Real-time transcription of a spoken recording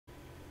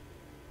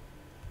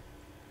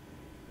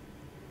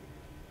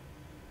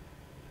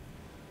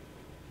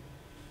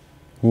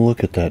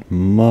Look at that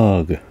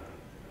mug.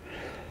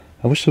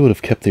 I wish they would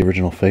have kept the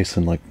original face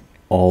in, like,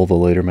 all the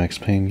later Max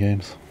Payne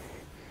games.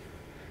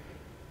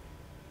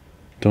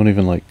 Don't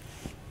even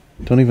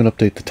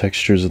update the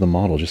textures of the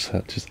model. Just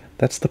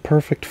that's the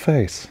perfect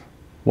face.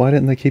 Why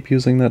didn't they keep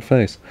using that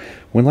face?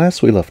 When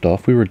last we left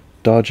off, we were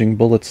dodging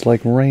bullets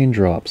like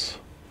raindrops.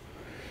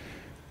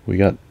 We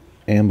got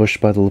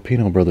ambushed by the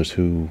Lupino brothers,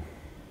 who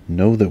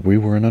know that we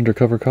were an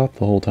undercover cop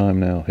the whole time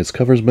now. His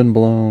cover's been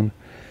blown.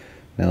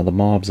 Now the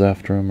mob's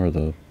after him, or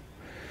the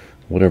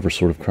whatever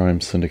sort of crime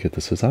syndicate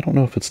this is. I don't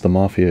know if it's the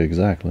mafia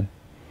exactly,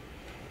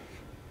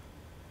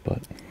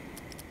 but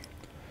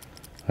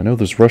I know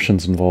there's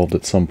Russians involved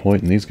at some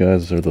point, and these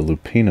guys are the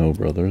Lupino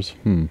brothers.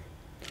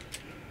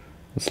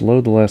 Let's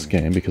load the last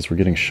game because we're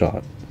getting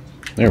shot.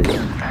 There we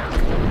go.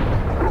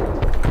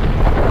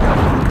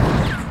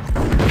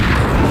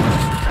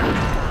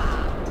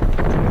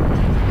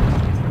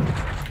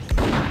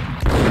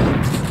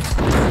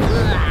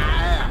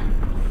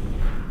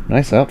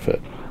 Nice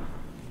outfit.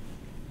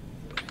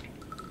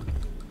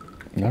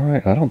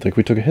 Alright, I don't think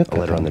we took a hit that time.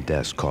 A letter on the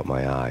desk caught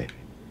my eye.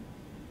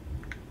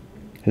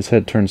 His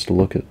head turns to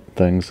look at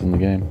things in the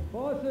game.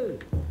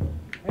 Bosses,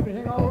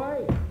 everything all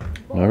right?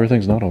 No,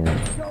 everything's not all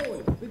right.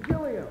 Joey,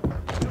 Virgilio,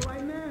 you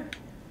right, man?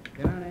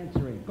 They're not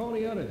answering. Call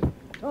the others.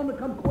 Tell them to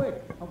come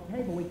quick.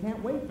 Okay, but we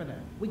can't wait for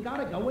them. We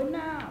gotta go in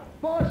now.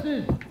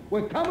 Bosses,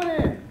 we're coming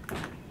in.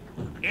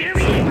 Give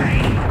me a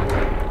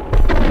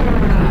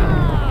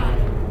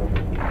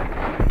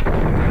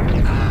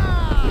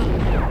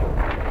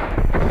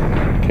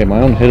Okay,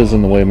 my own head is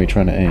in the way of me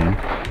trying to aim.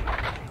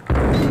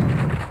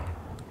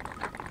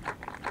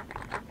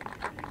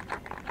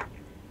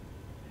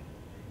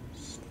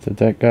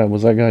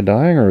 Was that guy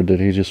dying, or did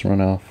he just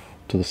run off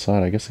to the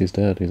side? I guess he's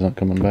dead. He's not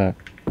coming back.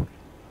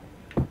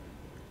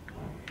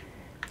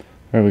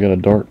 Alright, we got a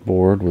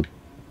dartboard with...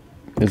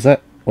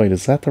 Wait,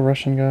 is that the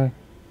Russian guy?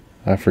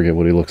 I forget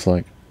what he looks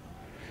like.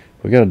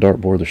 We got a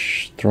dartboard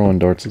that's throwing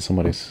darts at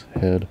somebody's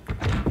head.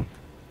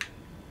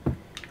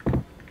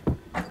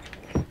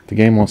 The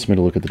game wants me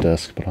to look at the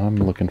desk, but I'm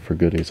looking for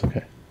goodies.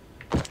 Okay.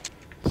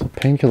 So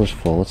painkiller's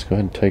full. Let's go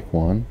ahead and take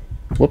one.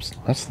 Whoops,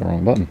 that's the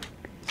wrong button.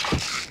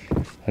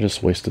 I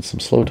just wasted some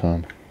slow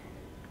time.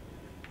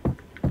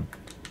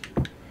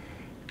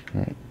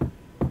 Alright.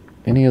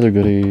 Any other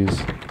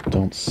goodies?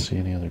 Don't see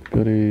any other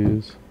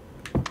goodies.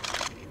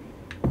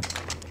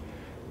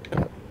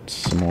 Got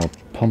some more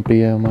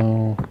pumpy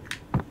ammo.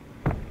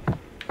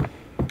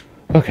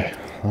 Okay.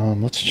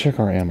 Let's check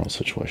our ammo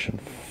situation.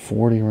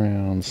 40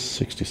 rounds,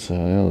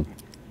 67.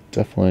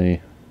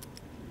 Definitely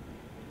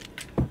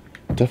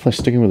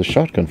sticking with a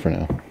shotgun for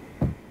now.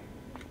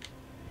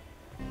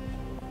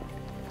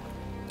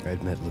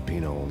 I'd met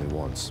Lupino only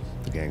once.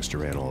 The gangster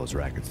ran all his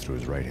rackets through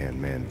his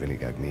right-hand man, Vinny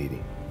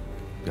Gognitti.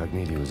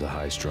 Gognitti was a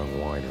high-strung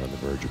whiner on the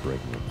verge of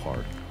breaking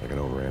apart, like an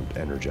overamped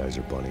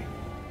Energizer bunny.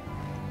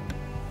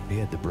 He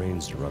had the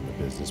brains to run the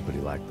business, but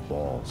he lacked the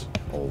balls,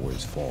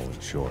 always falling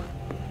short,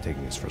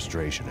 taking his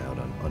frustration out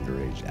on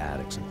underage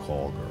addicts and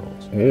call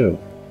girls. Ew.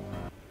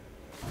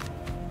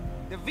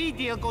 The V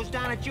deal goes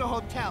down at your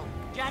hotel.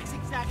 Jack's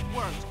exact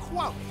words,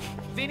 quote,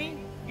 Vinny,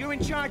 you're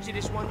in charge of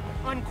this one,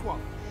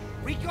 unquote.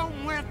 Rico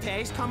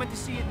Muerte's coming to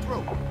see it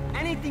through.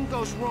 Anything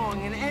goes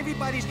wrong and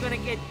everybody's gonna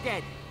get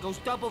dead. Goes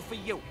double for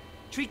you.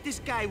 Treat this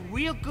guy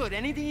real good.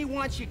 Anything he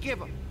wants, you give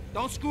him.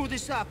 Don't screw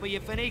this up or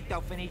you're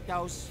finito,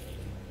 finitos.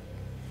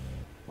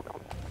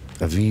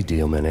 A V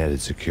deal meant added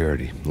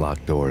security,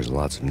 locked doors, and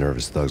lots of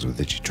nervous thugs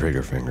with itchy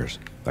trigger fingers.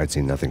 I'd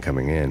seen nothing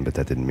coming in, but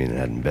that didn't mean it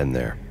hadn't been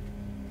there.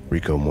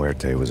 Rico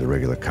Muerte was a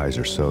regular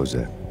Kaiser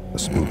Soze, a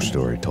spook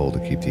story told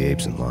to keep the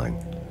apes in line.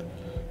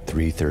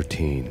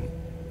 313.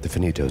 The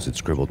Finitos had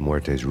scribbled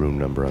Muerte's room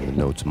number on the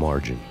note's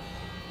margin.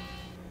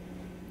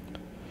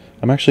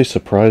 I'm actually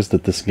surprised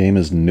that this game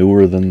is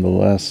newer than the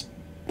last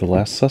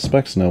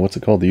Suspects? No, what's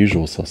it called? The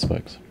Usual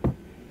Suspects.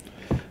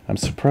 I'm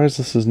surprised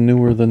this is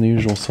newer than The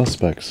Usual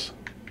Suspects.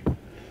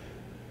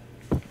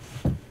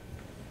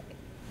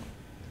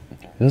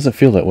 It doesn't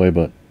feel that way,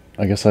 but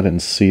I guess I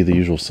didn't see The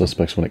Usual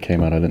Suspects when it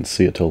came out. I didn't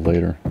see it till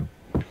later.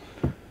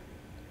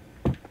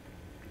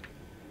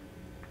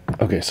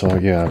 Okay, so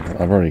yeah,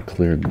 I've already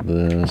cleared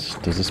this.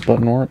 Does this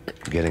button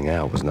work? Getting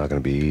out was not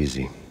going to be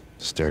easy.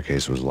 The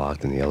staircase was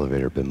locked and the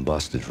elevator had been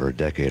busted for a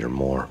decade or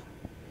more.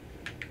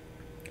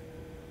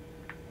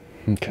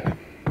 Okay.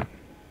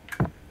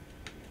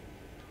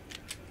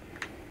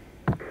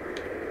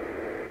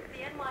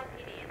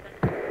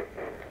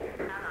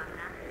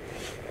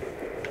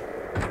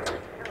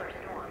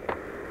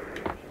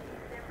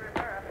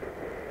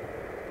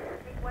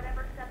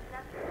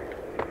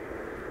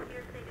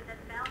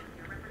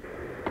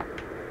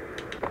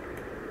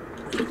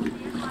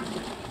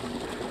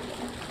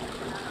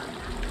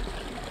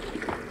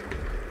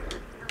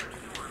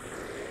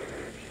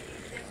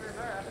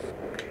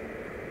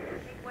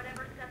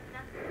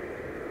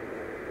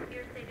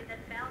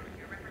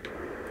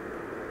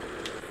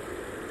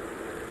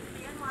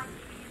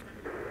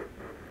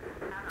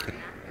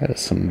 That is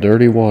some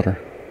dirty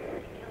water.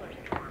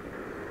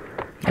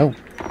 Oh,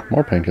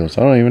 more painkillers.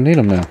 I don't even need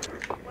them now.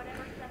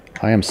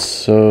 I am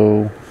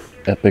so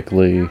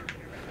epically...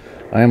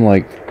 I am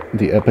like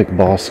the epic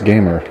boss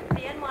gamer.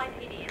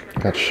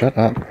 God, shut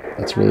up.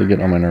 That's really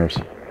getting on my nerves.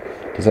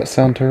 Does that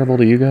sound terrible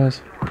to you guys?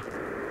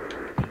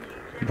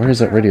 Where is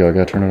that radio? I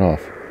gotta turn it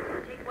off.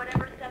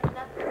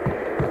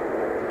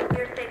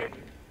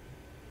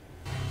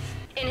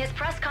 In his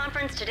press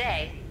conference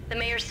today, the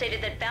mayor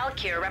stated that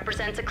Valkyr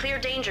represents a clear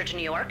danger to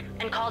New York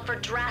and called for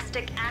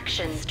drastic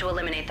actions to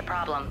eliminate the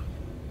problem.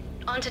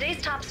 On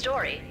today's top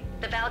story,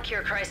 the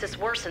Valkyr crisis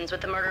worsens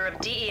with the murder of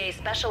DEA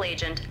Special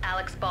Agent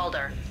Alex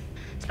Balder.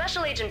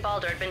 Special Agent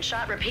Balder had been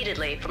shot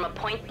repeatedly from a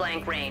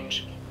point-blank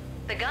range.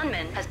 The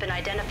gunman has been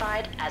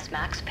identified as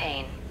Max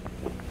Payne.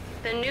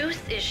 The noose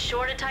is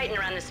sure to tighten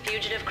around this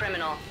fugitive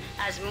criminal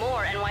as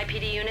more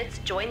NYPD units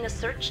join the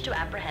search to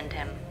apprehend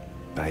him.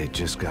 I had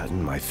just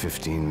gotten my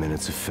 15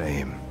 minutes of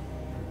fame.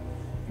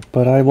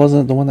 But I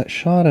wasn't the one that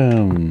shot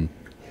him.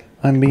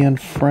 I'm being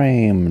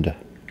framed.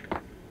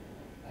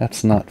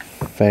 That's not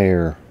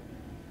fair.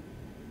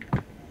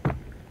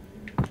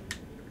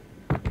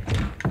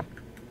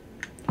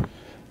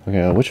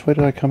 Okay, which way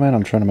did I come in?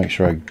 I'm trying to make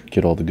sure I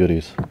get all the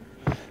goodies.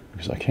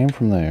 Because I came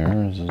from there,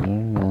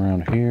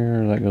 around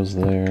here, that goes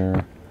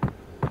there.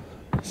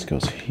 This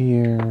goes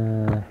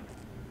here.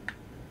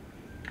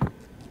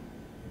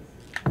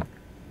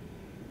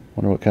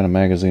 Wonder what kind of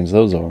magazines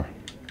those are.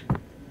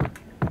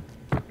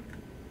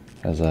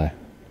 As I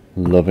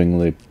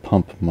lovingly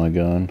pump my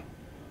gun.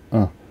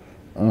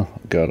 Oh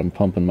God, I'm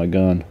pumping my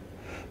gun.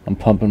 I'm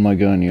pumping my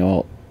gun,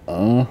 y'all.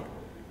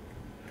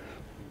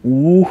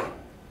 Ooh.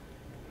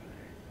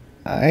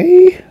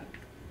 Aye.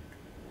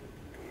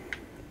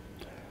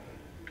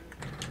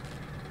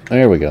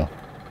 There we go.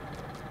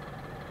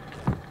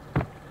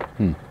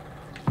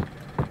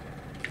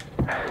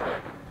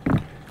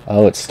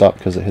 Oh, it stopped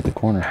because it hit the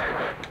corner.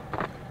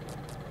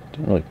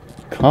 Didn't really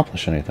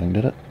accomplish anything,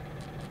 did it?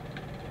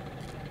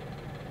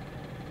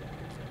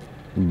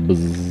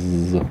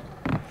 Buzz.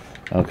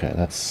 Okay,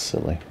 that's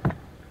silly.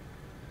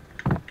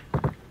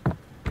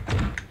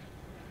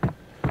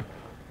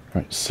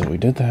 Right, so we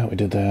did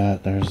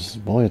that, There's...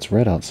 Boy, it's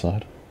red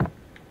outside.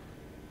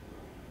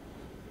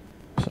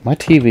 So my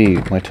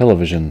TV, my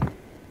television...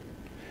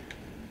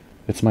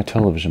 It's my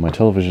television. My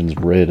television's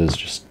red is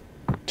just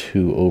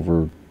too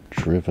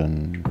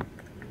overdriven.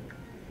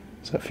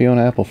 Is that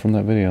Fiona Apple from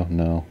that video?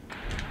 No.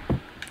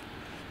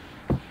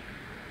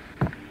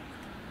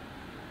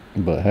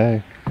 But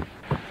hey.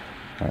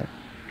 Alright.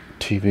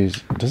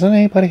 TVs... Doesn't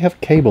anybody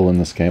have cable in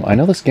this game? I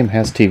know this game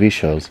has TV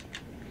shows.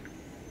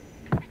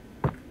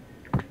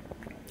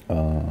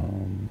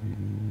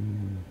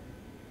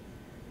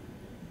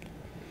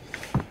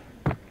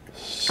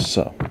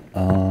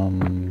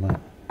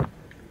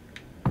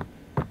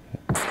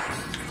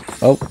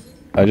 Oh,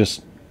 I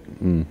just...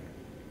 I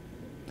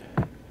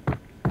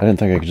didn't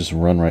think I could just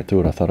run right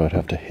through it. I thought I'd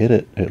have to hit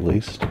it, at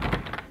least.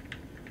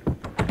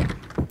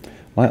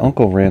 My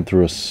uncle ran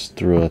through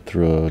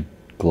a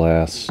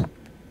glass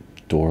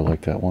door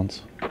like that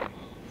once.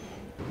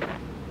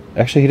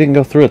 Actually, he didn't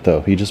go through it,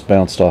 though. He just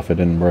bounced off. It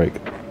didn't break.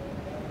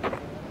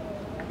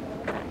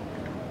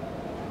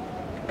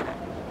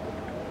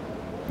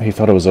 He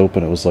thought it was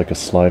open. It was like a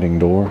sliding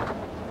door.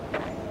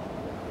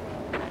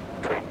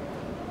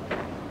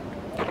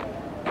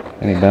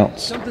 And he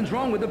bounced. Something's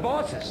wrong with the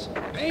bosses.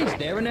 Payne's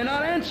there and they're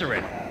not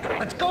answering.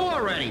 Let's go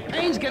already.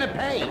 Payne's gonna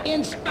pay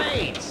in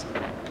spades.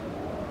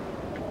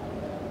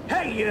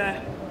 Hey,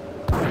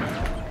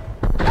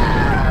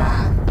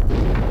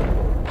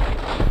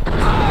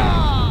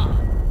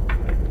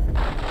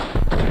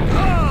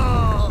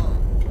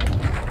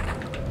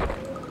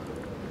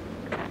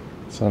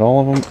 Is that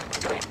all of them?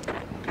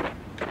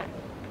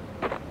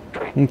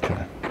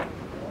 Okay.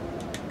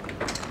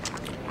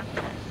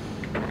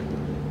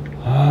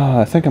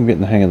 I think I'm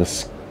getting the hang of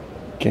this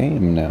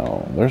game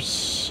now. There's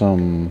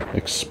some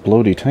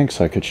explodey tanks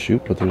I could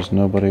shoot, but there's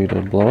nobody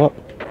to blow up.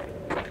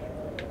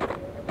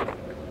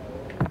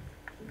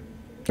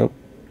 Oh.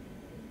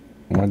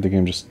 Why'd the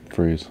game just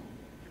freeze?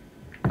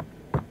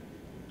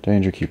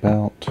 Danger, keep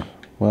out.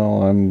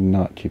 Well, I'm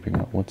not keeping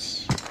out.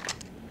 What's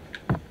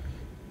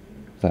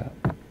that?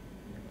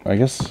 I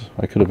guess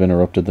I could have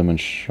interrupted them and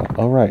shot.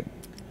 Oh, right.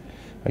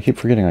 I keep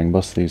forgetting I can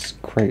bust these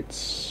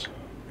crates.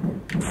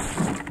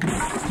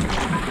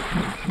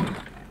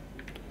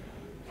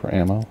 For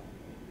ammo.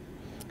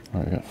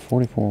 Alright, I got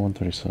 44,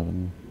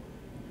 137.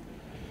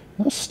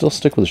 I'll still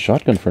stick with a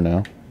shotgun for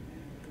now.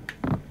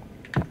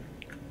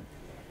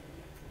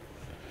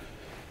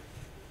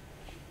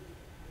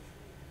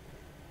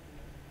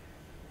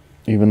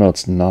 Even though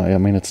it's not, I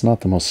mean, it's not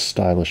the most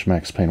stylish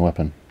Max Payne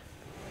weapon.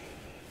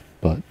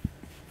 But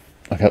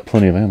I got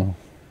plenty of ammo.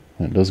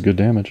 And it does good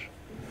damage.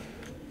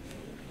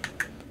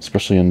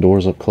 Especially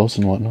indoors up close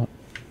and whatnot.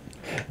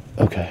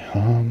 Okay,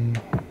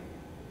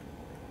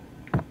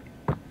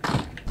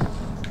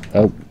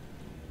 oh,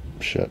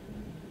 shit.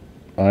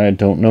 I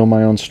don't know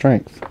my own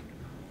strength.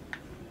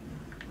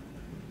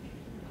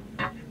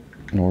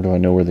 Nor do I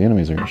know where the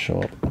enemies are going to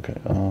show up. Okay,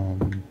 well,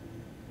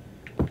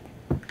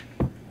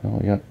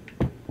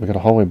 we got a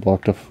hallway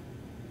blocked off.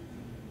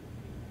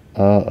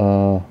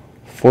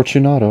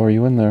 Fortunato, are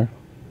you in there?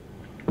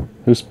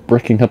 Who's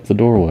breaking up the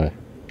doorway?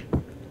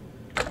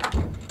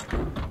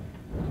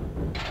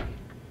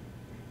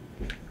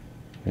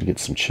 Gonna get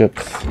some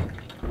chips.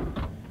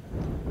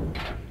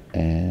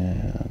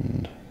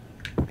 And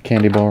a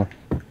candy bar.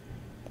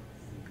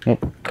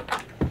 Nope.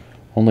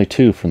 Only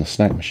 2 from the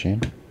snack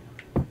machine.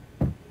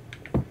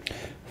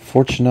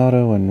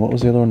 Fortunato and what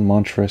was the other one?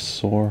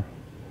 Montresor.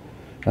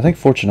 I think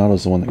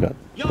Fortunato's the one that got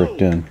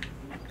bricked in.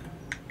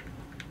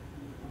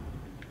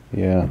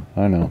 Yeah,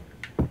 I know.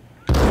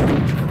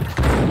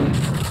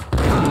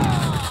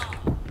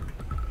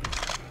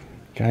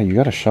 God, you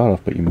got a shot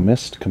off, but you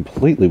missed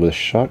completely with a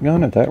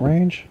shotgun at that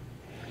range?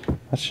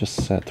 That's just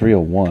sad.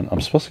 301. I'm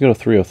supposed to go to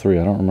 303.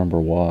 I don't remember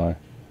why.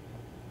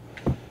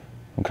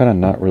 I'm kind of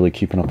not really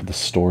keeping up with the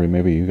story.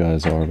 Maybe you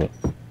guys are, but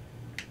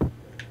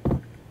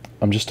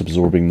I'm just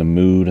absorbing the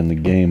mood and the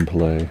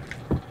gameplay.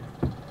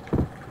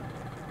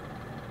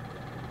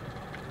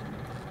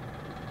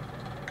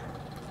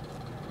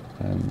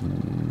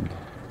 And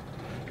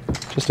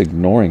just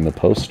ignoring the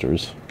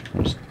posters.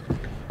 There's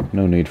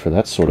no need for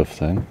that sort of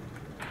thing.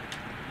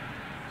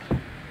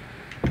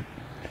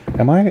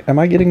 Am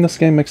I getting this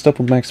game mixed up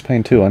with Max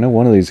Payne 2? I know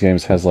one of these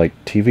games has like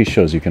TV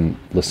shows you can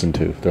listen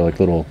to. They're like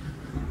little...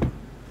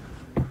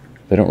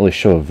 They don't really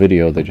show a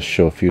video, they just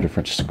show a few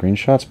different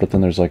screenshots, but then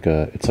there's like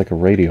a... It's like a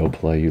radio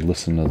play. You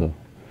listen to the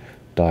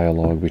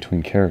dialogue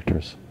between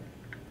characters.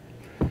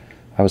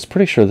 I was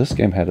pretty sure this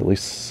game had at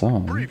least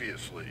some.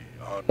 Previously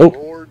on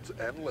Lords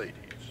and Ladies.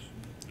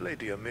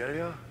 Lady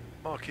Amelia,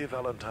 Marquis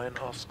Valentine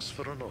asks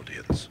for an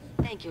audience.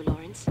 Thank you,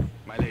 Lawrence.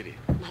 My lady.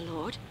 My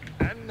lord.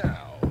 And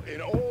now,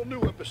 an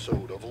all-new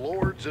episode of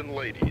Lords and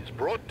Ladies,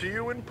 brought to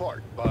you in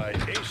part by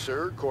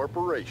Acer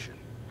Corporation.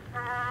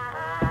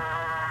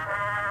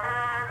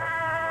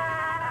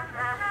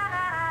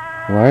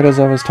 Right as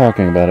I was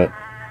talking about it,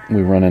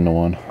 we run into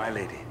one. My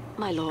lady.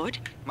 My lord.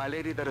 My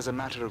lady, there is a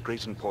matter of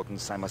great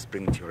importance I must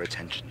bring to your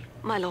attention.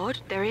 My lord,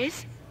 there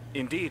is?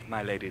 Indeed,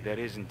 my lady, there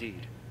is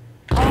indeed.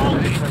 The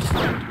very first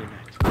time we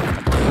met,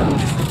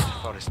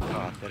 forest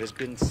path, there has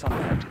been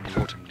sunlight in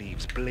the autumn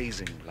leaves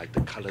blazing like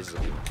the colors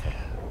of your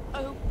hair.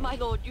 Oh, my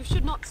lord, you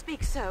should not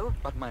speak so.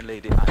 But my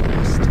lady, I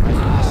must.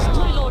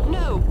 My lord,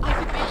 no! I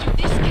forbid you.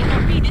 This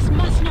cannot be. This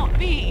must not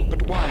be.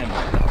 But why,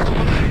 my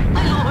love?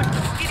 My lord,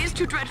 it is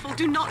too dreadful.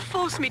 Do not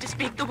force me to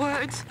speak the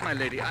words. My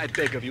lady, I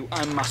beg of you,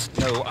 I must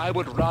know. I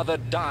would rather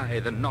die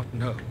than not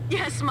know.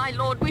 Yes, my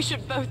lord, we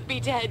should both be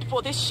dead,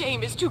 for this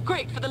shame is too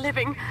great for the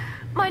living.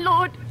 My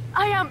lord,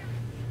 I am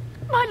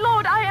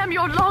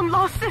your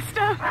long-lost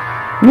sister.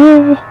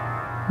 No!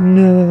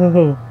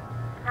 No!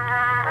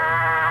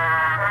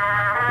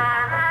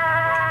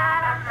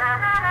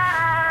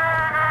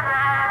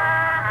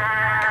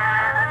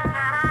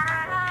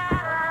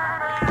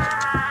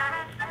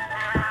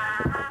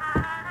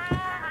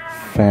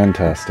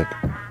 Fantastic.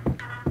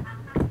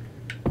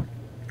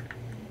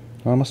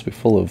 Oh, it must be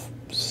full of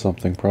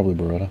something, probably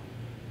Beretta.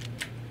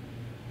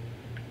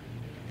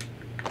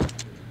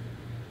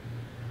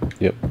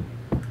 Yep.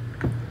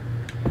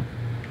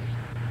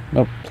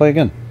 No, play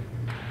again.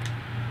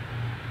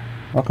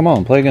 Oh, come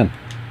on, play again.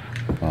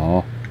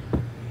 Oh.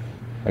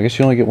 I guess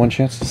you only get one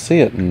chance to see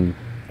it, and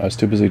I was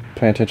too busy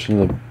paying attention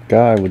to the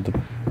guy with the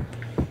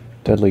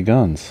deadly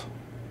guns.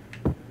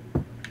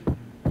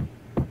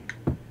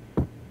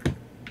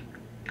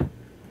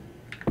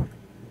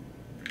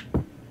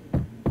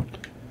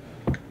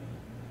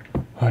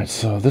 Alright,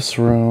 so this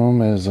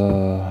room is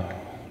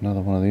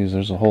another one of these.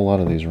 There's a whole lot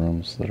of these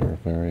rooms that are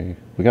very...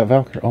 We got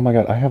Valkyrie. Oh my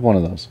god, I have one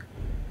of those.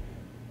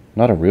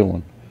 Not a real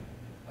one.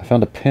 I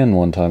found a pin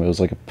one time. It was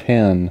like a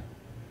pin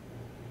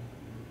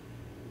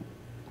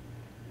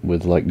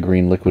with like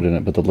green liquid in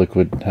it, but the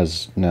liquid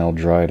has now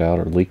dried out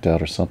or leaked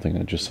out or something.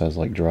 It just has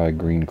like dry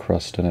green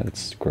crust in it.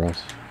 It's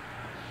gross.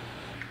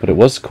 But it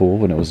was cool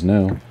when it was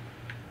new.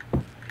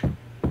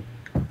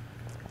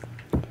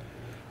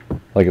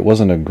 Like, it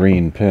wasn't a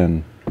green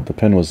pin. The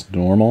pin was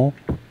normal,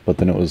 but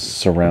then it was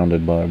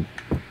surrounded by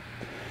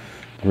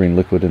green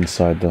liquid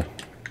inside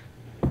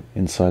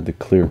the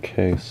clear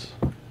case.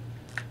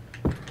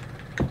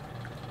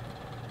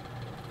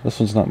 This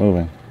one's not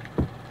moving.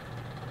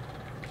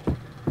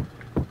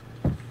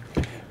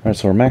 Alright,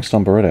 so we're maxed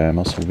on Beretta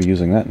ammo, so we'll be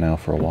using that now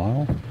for a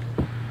while.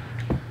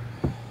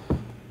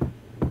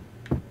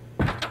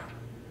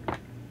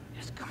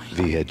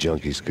 V-head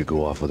junkies could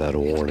go off without a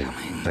warning.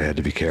 I had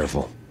to be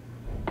careful.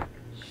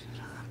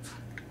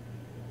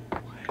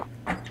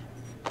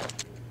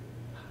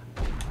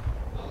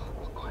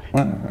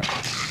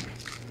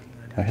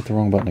 I hit the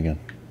wrong button again.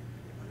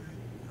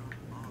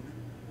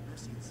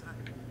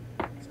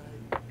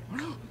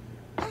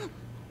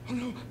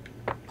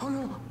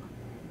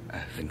 I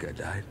think I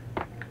died.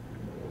 I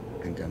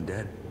think I'm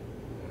dead.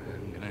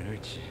 I'm gonna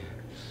hurt you.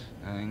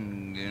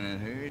 I'm gonna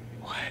hurt.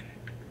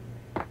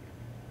 What?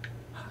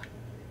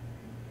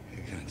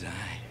 You're gonna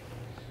die.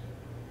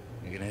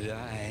 You're gonna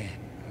die.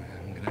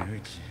 I'm gonna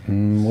hurt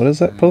you. What does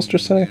that poster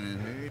say?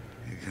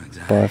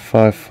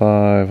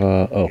 555,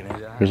 oh,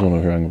 here's one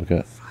over here I'm gonna look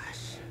at.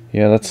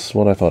 Yeah, that's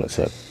what I thought it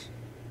said.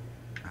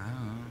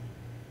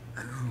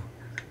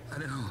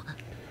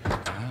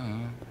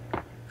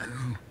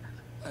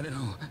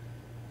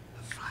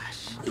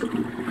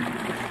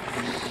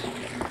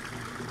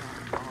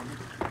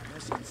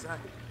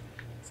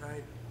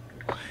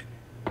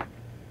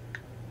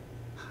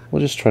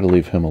 We'll just try to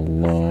leave him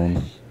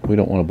alone. We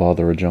don't want to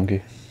bother a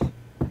junkie.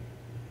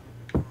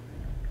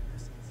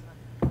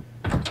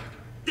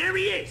 There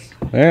he is!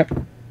 Eh?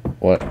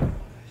 What?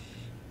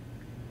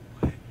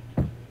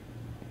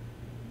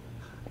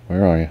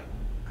 Where are you?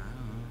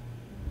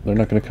 They're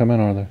not going to come in,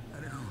 are they?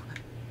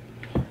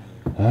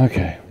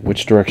 Okay,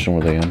 which direction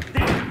were they in?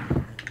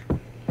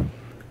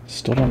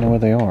 Still don't know where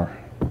they are.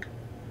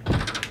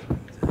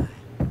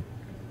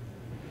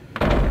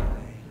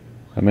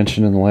 I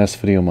mentioned in the last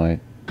video my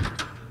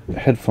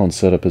headphone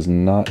setup is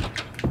not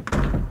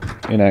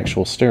in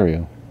actual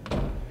stereo.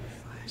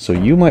 So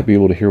you might be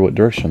able to hear what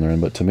direction they're in,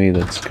 but to me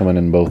that's coming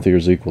in both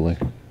ears equally.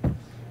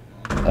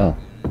 Oh.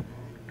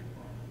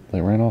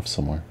 They ran off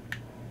somewhere.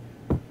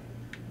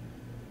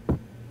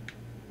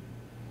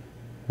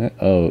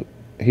 Oh,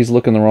 he's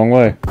looking the wrong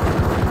way.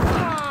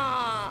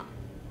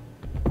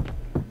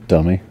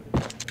 Dummy.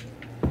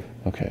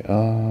 Okay,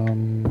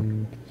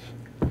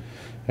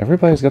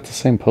 everybody's got the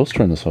same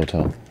poster in this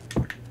hotel.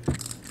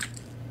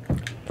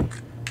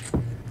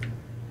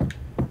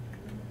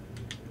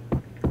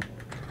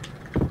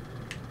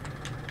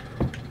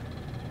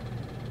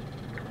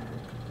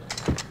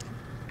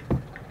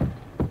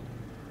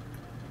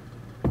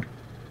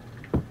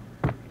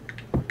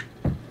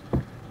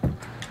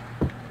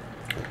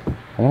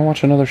 I want to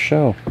watch another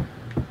show.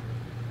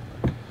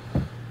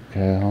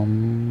 Okay,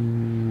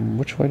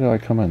 which way did I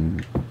come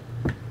in?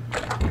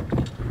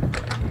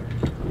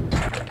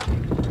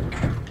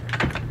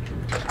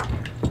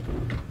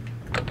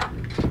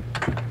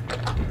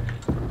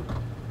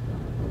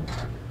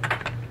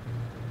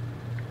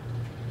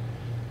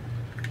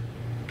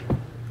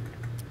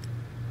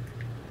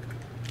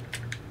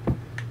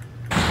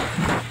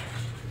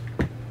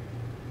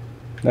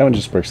 That one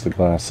just breaks the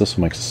glass. This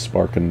one makes a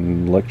spark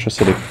and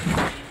electricity.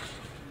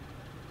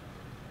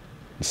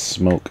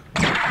 Smoke.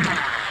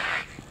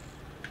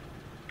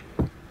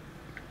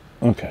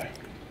 Okay.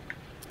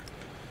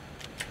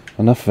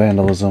 Enough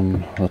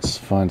vandalism. Let's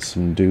find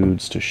some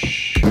dudes to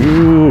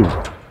shoot.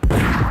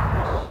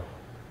 That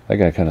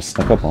guy kind of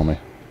snuck up on me,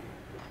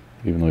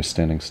 even though he's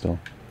standing still.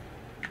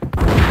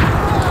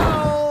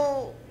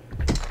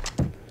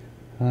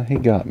 He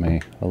got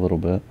me a little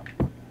bit.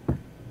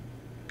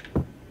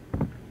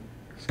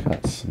 He's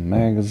got some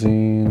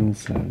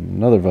magazines and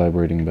another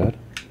vibrating bed.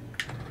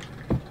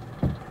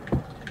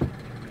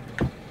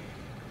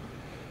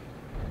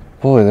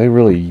 Boy, they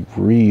really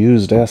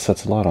reused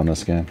assets a lot on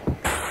this game.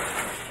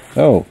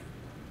 Oh.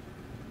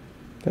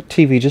 That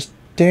TV just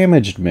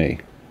damaged me.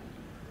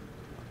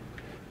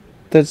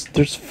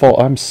 There's fault.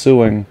 I'm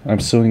suing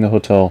the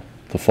hotel.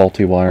 The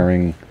faulty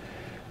wiring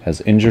has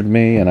injured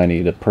me and I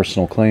need a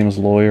personal claims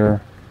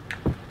lawyer.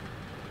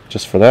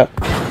 Just for that.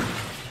 I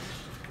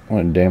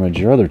want to damage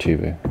your other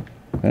TV.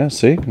 Yeah,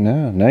 see?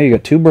 Now you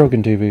got two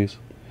broken TVs.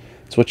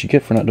 That's what you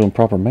get for not doing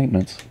proper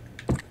maintenance.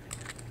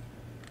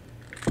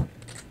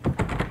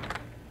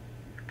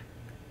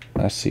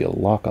 I see a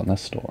lock on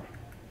this door.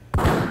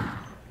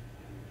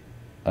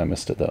 I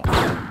missed it though.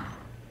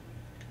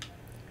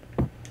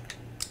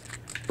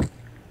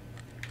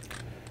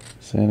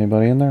 See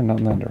anybody in there? Not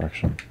in that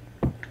direction.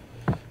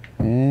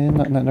 And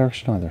not in that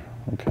direction either.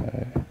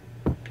 Okay.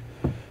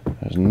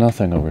 There's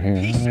nothing over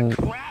here.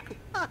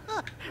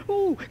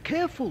 Oh,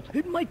 careful!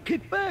 It might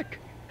kick back.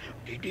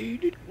 What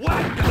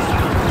the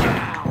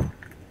hell?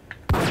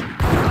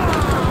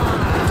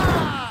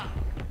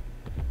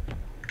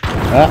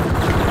 Ah!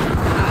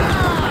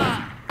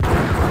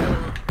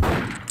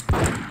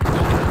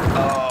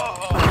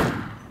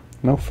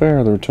 No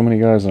fair, there were too many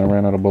guys and I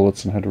ran out of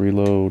bullets and had to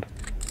reload.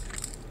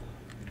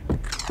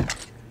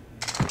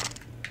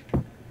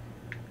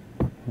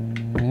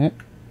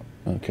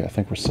 Okay, I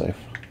think we're safe.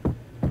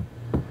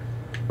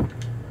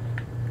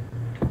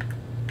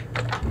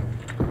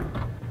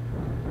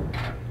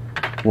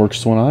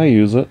 Works when I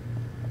use it.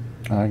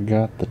 I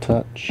got the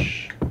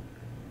touch.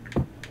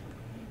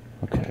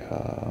 Okay,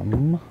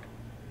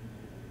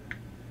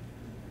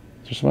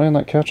 is there somebody on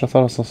that couch? I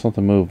thought I saw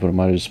something move, but it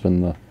might have just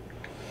been the...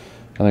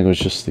 I think it was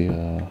just the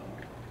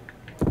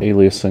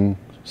aliasing,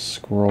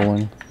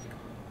 scrolling.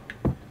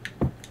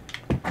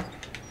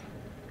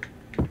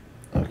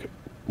 Okay,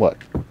 what?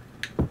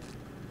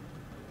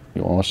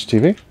 You want to watch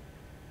TV?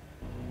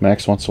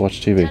 Max wants to watch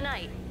TV.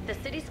 Tonight, the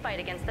city's fight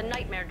against the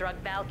nightmare drug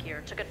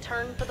Valkyr took a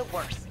turn for the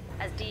worse,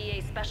 as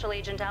DEA Special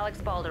Agent Alex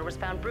Balder was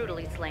found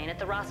brutally slain at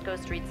the Roscoe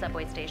Street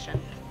subway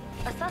station.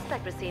 A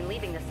suspect was seen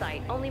leaving the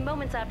site only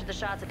moments after the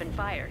shots had been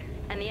fired,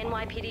 and the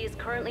NYPD is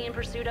currently in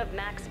pursuit of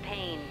Max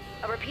Payne,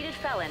 a repeated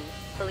felon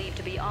believed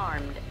to be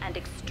armed and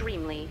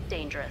extremely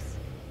dangerous.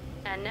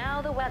 And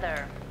now the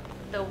weather.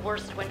 The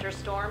worst winter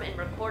storm in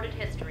recorded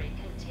history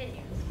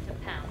continues to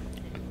pound.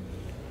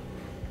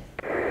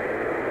 The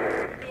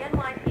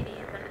NYPD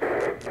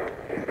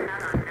is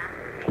out on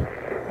Max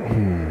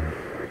Payne.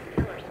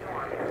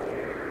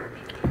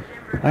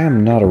 I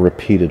am not a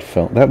repeated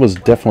felon. That was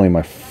definitely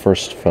my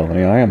first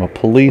felony. I am a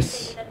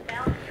police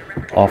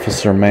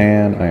officer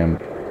man. I am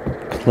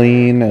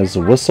clean as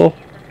a whistle.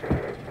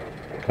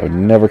 I would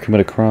never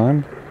commit a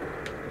crime.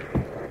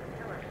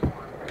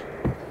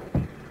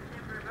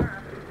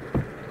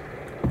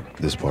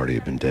 This party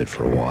had been dead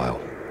for a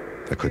while.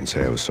 I couldn't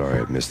say I was sorry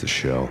I'd missed the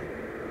show.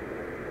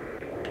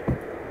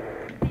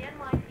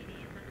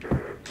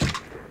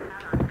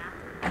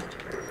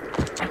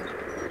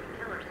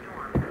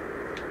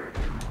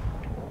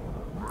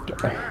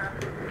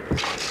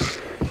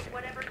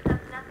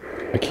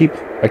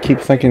 I keep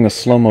thinking the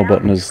slow-mo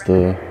button is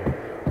the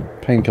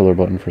painkiller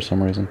button for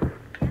some reason.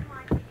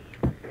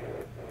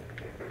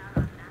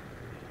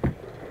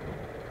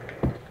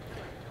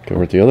 Okay,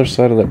 we're at the other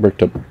side of that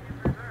bricked up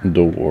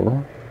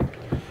door.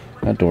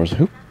 That door's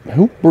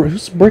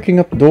who's breaking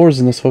up doors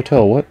in this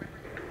hotel? What?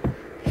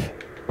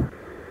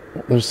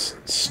 There's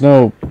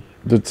snow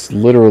that's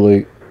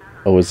literally...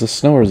 Oh, is this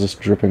snow or is this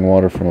dripping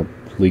water from a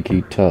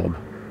leaky tub?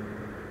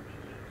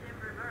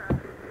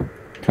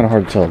 Kind of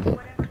hard to tell, but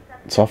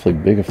it's awfully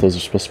big if those are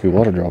supposed to be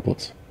water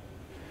droplets.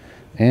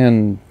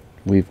 And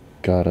we've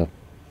got a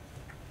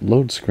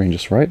load screen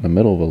just right in the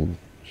middle of a...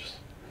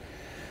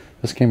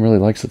 This game really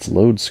likes its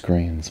load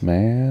screens,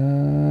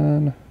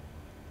 man.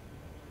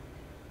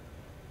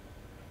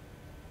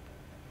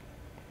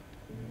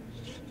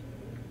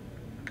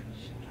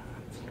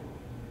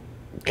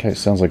 Okay,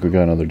 sounds like we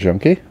got another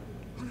junkie.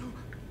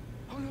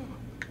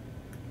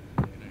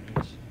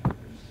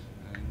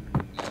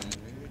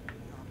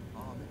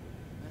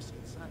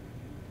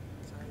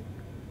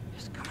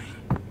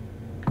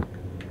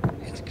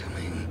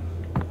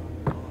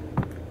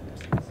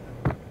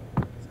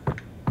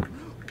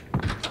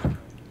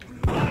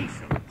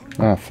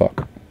 Ah,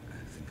 fuck.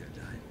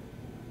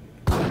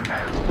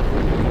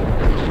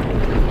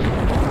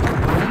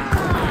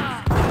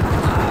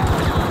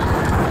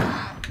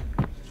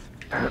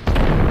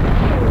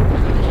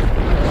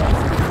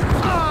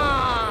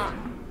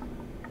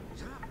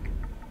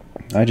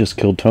 I just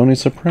killed Tony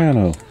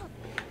Soprano.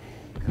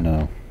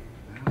 No.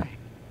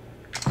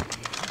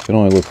 It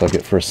only looked like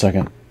it for a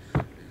second.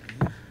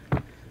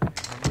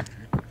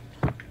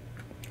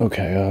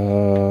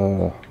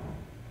 Okay,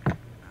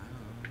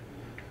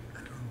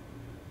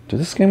 did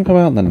this game come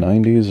out in the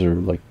 90s or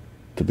like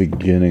the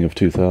beginning of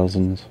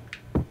 2000s?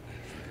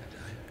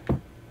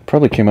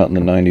 Probably came out in the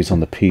 90s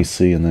on the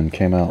PC and then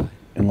came out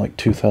in like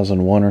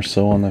 2001 or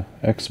so on the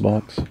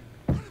Xbox.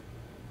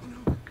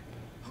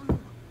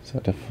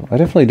 So I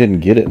definitely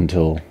didn't get it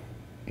until,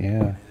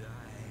 yeah.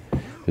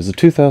 It was the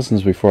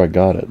 2000s before I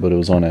got it, but it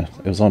was on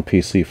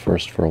PC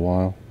first for a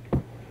while.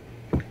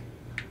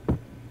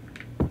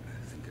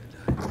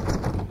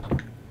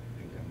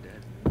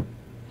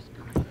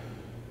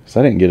 So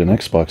I didn't get an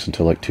Xbox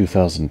until like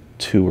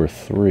 2002 or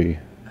 3.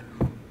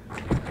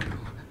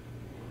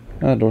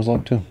 Ah, door's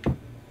locked too.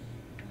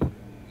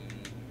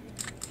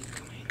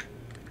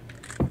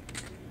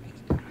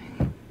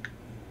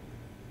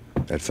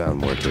 I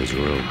found Muerte's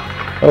room.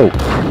 Oh.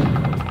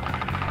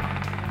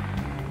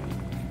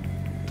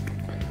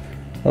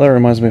 Well, that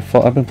reminds me of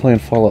I've been playing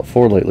Fallout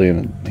 4 lately,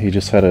 and he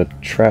just had a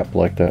trap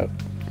like that.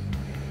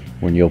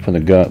 When you open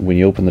the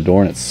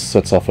door and it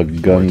sets off a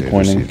gun Muerte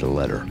pointing. received a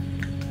letter.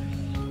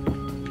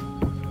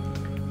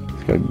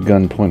 It's got a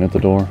gun pointing at the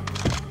door.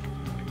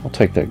 I'll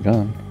take that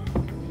gun.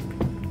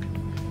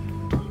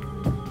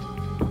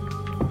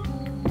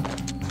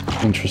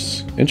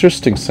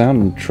 Interesting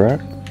sound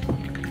track.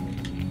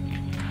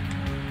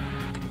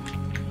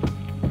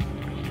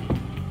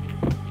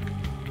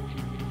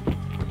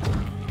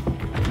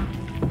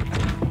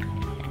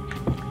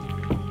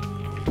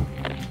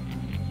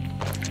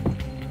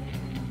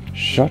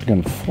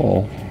 Shotgun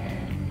full.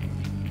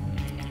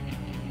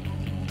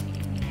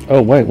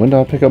 Oh wait, when did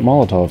I pick up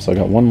Molotovs? I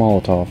got one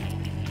Molotov.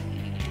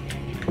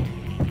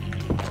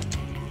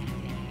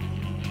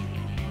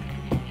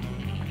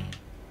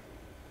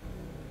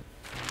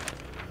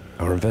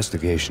 Our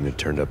investigation had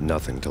turned up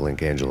nothing to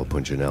link Angelo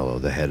Punchinello,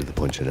 the head of the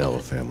Punchinello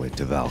family,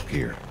 to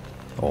Valkyr.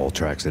 All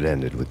tracks had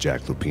ended with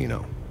Jack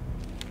Lupino.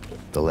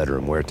 The letter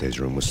in Muerte's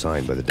room was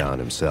signed by the Don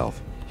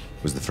himself.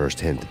 It was the first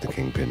hint that the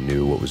Kingpin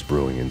knew what was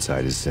brewing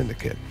inside his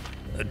syndicate.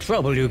 The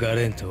trouble you got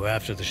into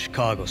after the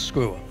Chicago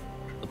screw-up.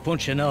 The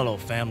Punchinello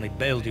family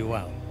bailed you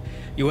out.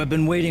 You have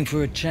been waiting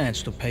for a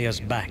chance to pay us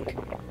back.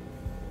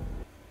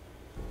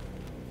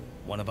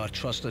 One of our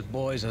trusted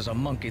boys has a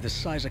monkey the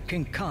size of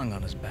King Kong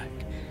on his back.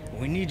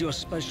 We need your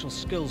special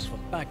skills for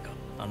backup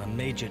on a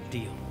major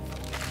deal.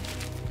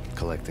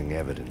 Collecting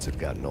evidence had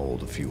gotten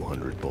old a few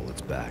hundred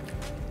bullets back.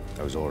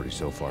 I was already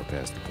so far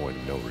past the point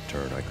of no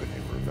return, I couldn't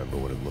even remember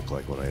what it looked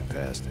like when I had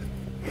passed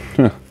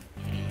it.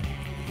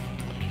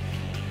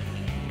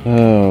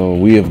 Oh,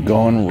 we have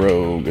gone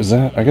rogue. Is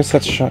that... I guess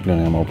that's shotgun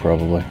ammo,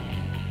 probably.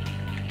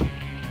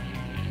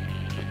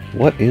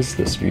 What is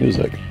this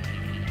music?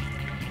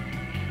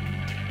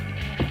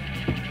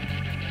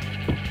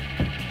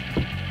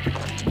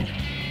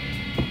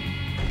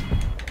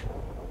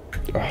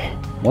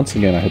 Oh, once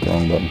again, I hit the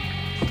wrong button.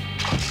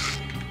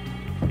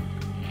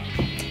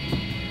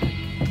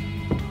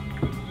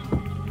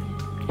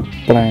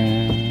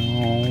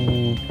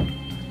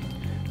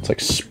 It's like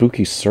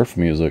spooky surf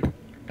music,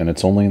 and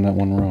it's only in that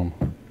one room.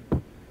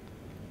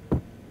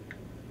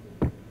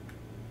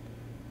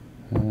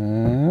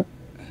 I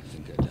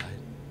think I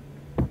died.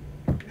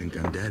 I think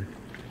I'm dead.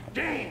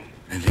 Damn!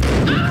 I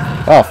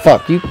think Oh,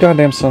 fuck, you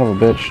goddamn son of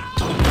a bitch.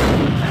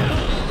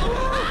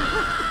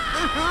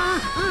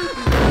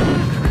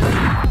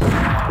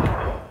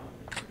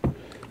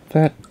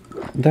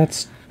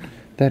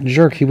 That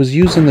jerk, he was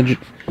using the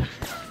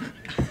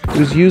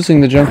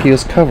junkie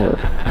as cover.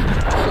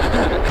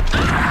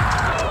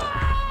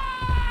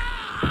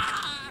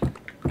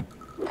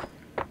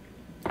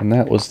 And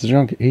that was the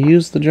junkie. He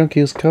used the junkie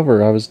as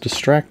cover. I was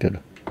distracted.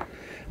 I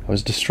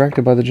was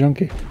distracted by the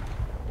junkie.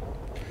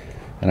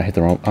 And I hit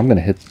the wrong... I'm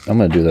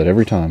gonna do that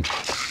every time.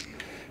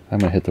 I'm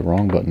gonna hit the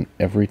wrong button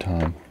every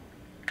time.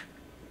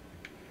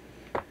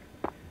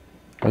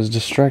 I was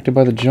distracted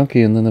by the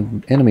junkie, and then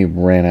the enemy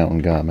ran out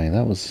and got me.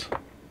 That was...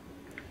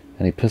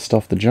 And he pissed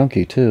off the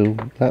junkie, too.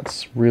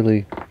 That's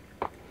really...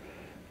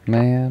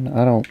 Man,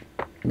 I don't...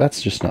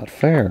 That's just not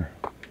fair.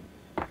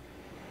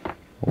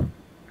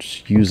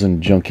 Just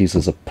using junkies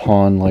as a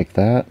pawn like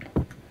that.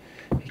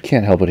 He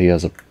can't help it, he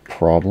has a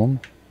problem.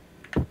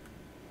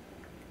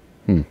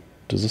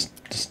 Does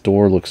this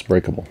door looks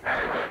breakable.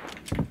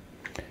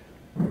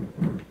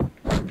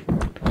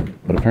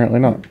 But apparently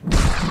not.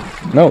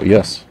 No,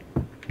 yes.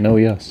 No,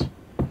 yes.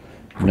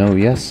 No,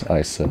 yes,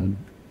 I said.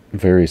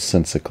 Very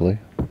sensically.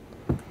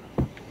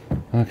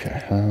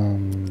 Okay,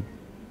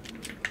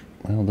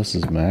 well, this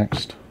is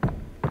maxed.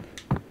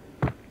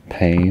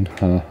 Payne,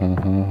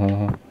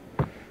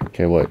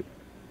 Okay, wait.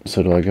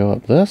 So do I go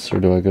up this, or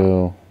do I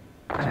go...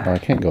 Oh, I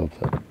can't go up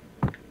there.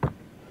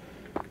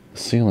 The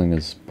ceiling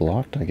is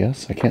blocked, I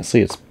guess? I can't see,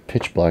 it's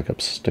pitch black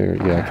upstairs.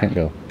 Yeah, I can't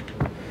go.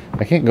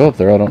 I can't go up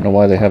there, I don't know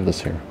why they have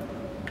this here.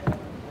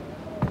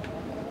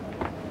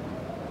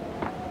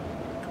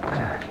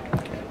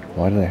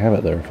 Why do they have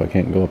it there if I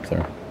can't go up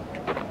there?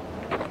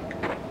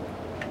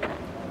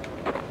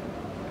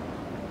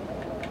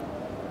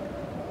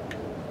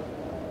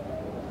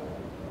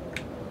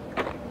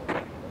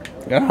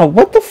 Oh,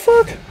 what the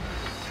fuck?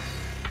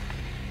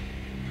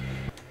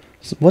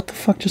 What the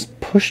fuck just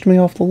pushed me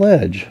off the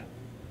ledge?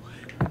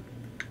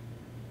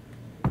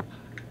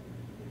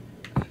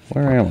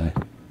 Where am I?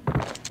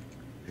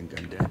 think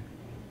I'm dead.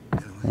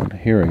 I'm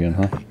here again,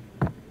 huh?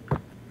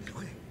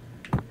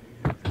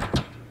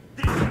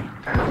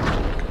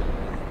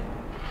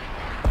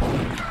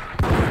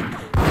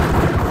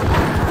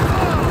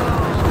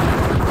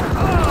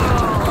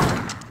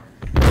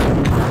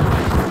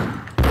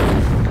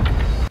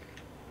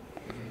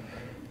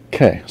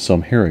 Okay, so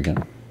I'm here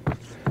again.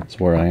 That's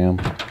where I am.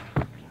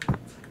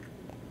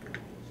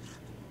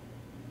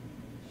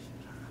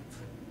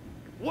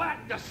 What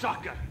the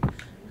sucker?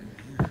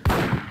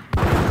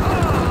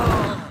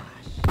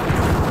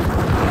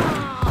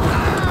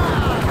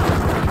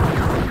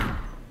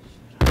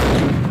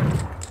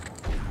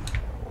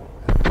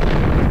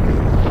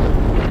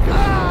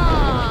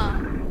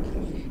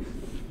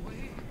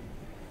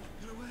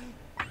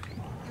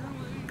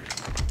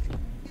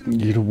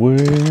 Get away,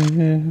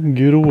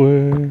 get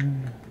away,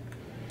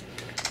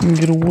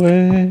 get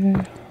away.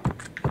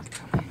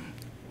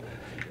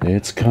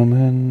 It's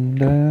coming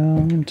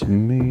down to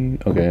me.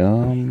 Okay, I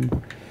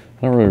don't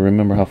really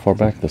remember how far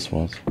back this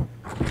was.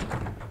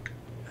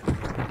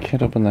 I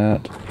can't open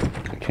that.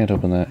 I can't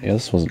open that. Yeah,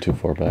 this wasn't too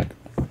far back.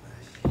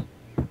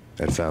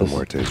 I found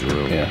Muerte's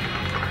room. Yeah.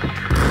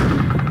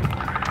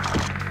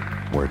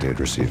 Muerte had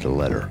received a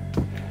letter.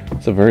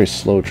 It's a very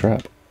slow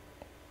trap.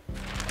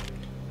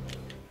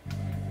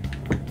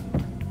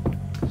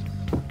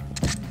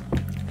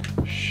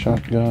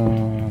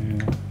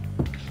 Shotgun.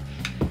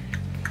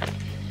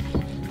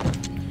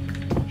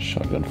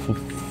 Shotgun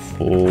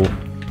full.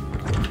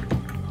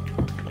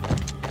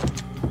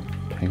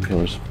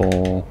 Painkillers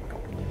full.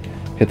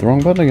 Hit the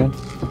wrong button again.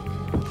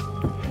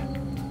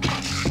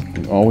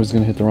 I'm always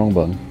gonna hit the wrong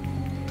button.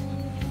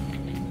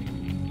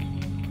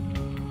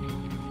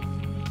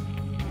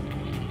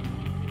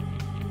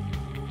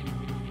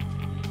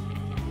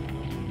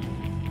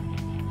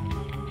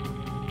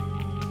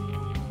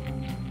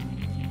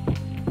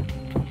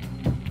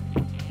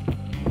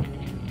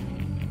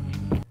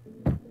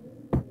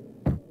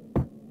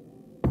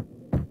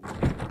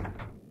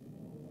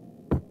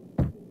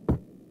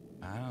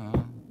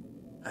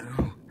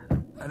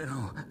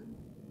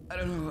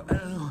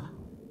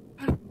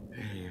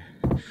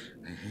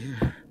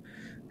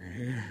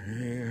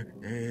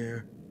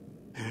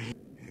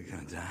 You're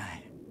gonna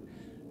die.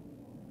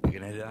 You're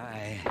gonna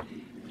die.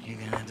 You're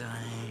gonna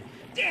die.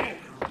 Damn!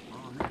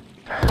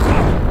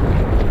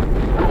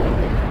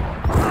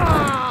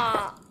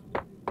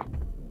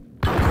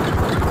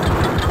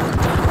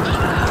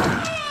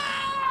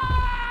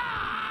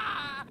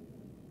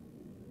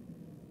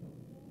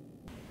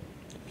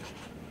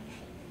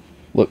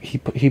 Look,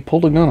 he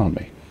pulled a gun on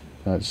me.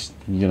 That's,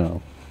 you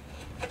know.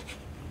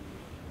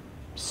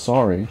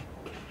 Sorry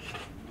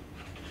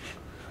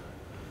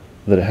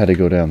that it had to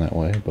go down that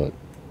way, but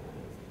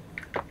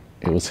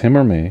it was him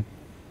or me,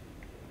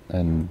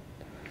 and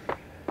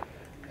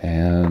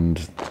And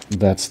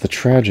that's the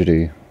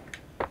tragedy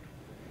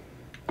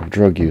of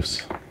drug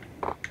use.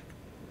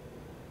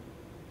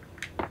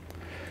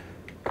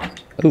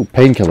 Ooh,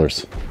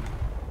 painkillers.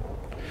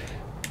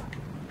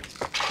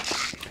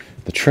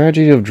 The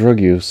tragedy of drug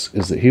use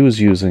is that he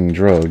was using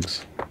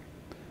drugs,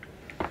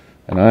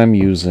 and I'm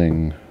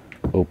using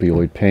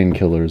opioid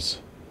painkillers.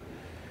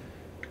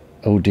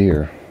 Oh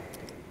dear.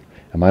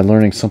 Am I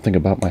learning something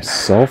about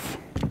myself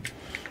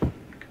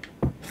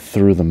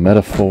through the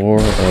metaphor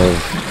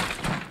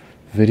of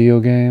video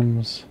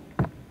games?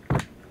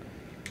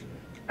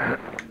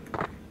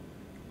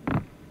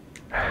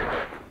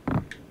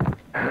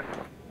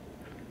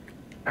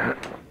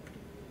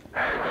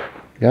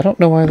 Yeah, I don't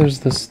know why there's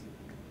this.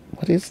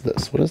 What is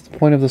this? What is the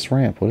point of this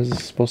ramp? What is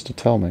this supposed to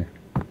tell me?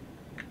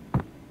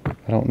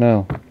 I don't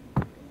know.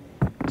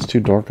 It's too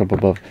dark up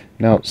above.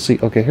 Now, see,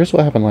 okay, here's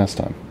what happened last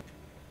time.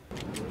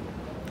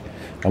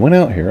 I went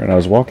out here and I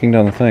was walking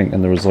down the thing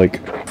and there's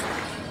like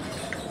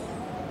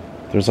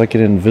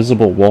an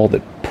invisible wall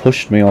that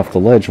pushed me off the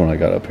ledge when I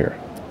got up here.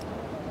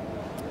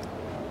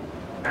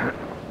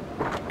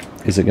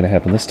 Is it going to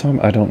happen this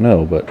time? I don't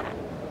know, but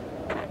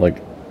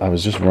like I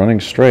was just running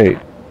straight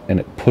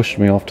and it pushed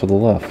me off to the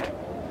left.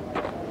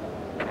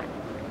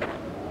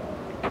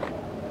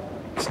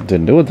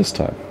 Didn't do it this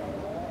time.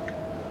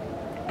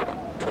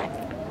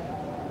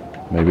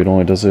 Maybe it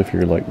only does it if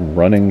you're like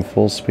running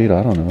full speed.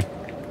 I don't know.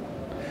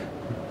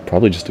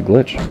 Probably just a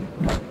glitch.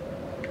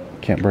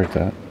 Can't break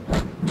that.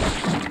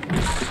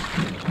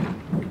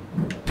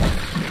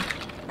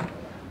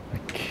 I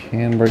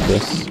can break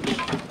this.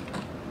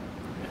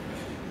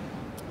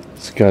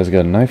 This guy's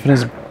got a knife in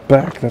his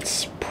back.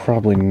 That's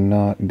probably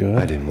not good.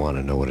 I didn't want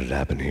to know what had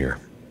happened here.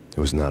 It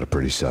was not a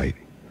pretty sight.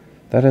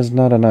 That is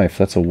not a knife.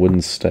 That's a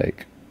wooden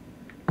stake.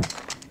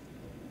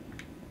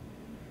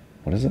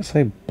 What does that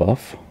say?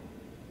 Buff?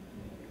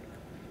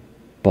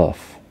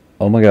 Buff.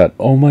 Oh my god.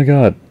 Oh my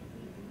god.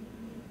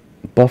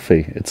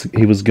 Buffy.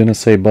 He was gonna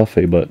say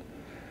Buffy, but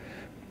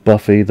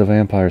Buffy the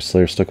Vampire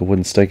Slayer stuck a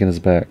wooden stake in his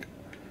back.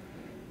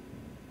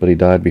 But he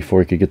died before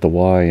he could get the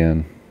Y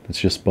in. It's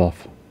just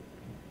Buff.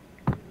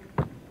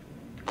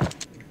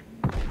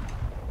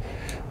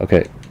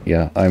 Okay,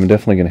 yeah, I'm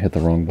definitely gonna hit the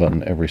wrong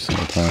button every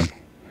single time.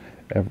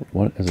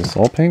 What is this?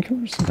 All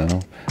painkillers? No.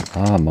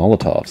 Ah,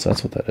 Molotovs.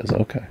 That's what that is.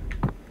 Okay.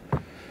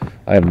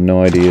 I have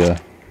no idea.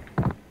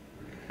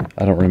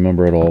 I don't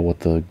remember at all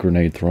what the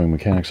grenade throwing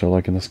mechanics are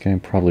like in this game.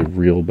 Probably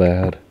real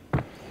bad.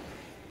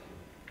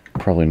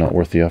 Probably not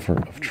worth the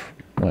effort of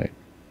wait.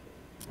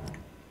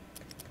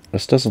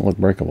 This doesn't look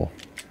breakable.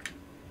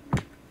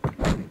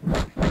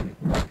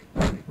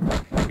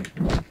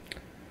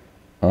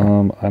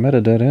 I'm at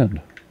a dead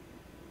end.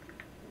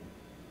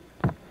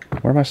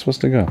 Where am I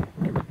supposed to go?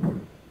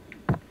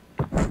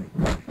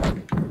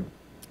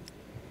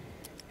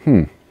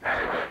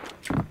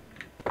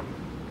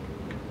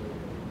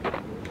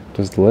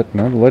 Does the ledge?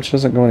 No, the ledge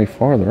doesn't go any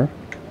farther.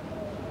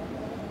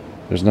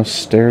 There's no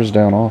stairs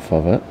down off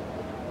of it.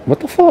 What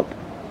the fuck?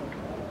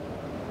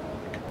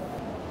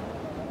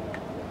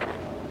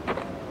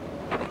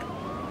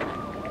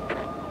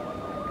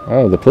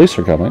 Oh, the police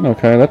are coming.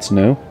 Okay, that's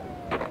new.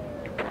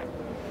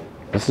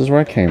 This is where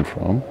I came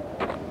from.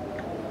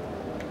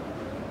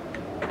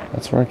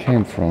 That's where I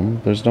came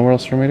from. There's nowhere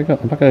else for me to go.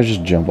 I'm not gonna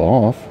just jump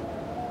off.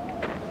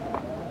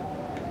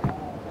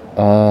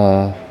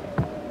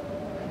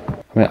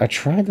 I mean, I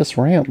tried this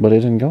ramp, but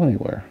it didn't go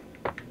anywhere.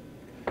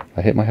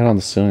 I hit my head on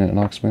the ceiling and it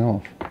knocks me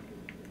off.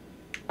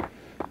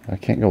 I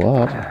can't go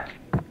up.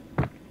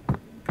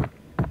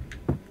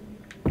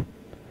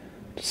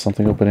 Does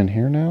something open in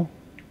here now?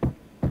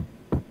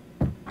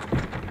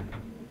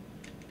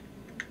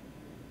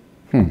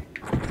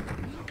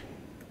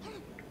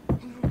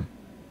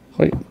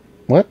 Wait,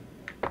 what?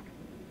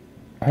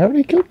 I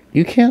already killed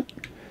you.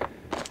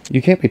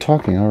 You can't be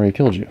talking. I already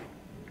killed you.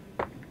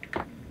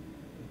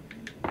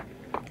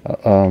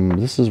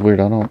 This is weird.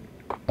 I don't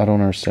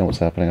understand what's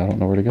happening. I don't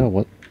know where to go.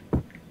 What?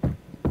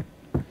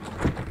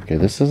 Okay,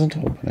 this isn't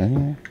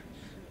opening.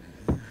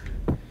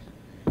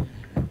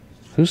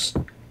 Who's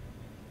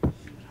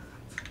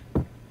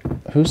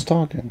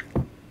talking?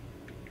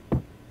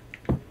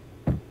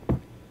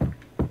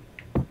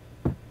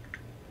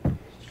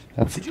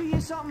 That's. Did you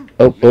hear something?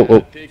 Oh.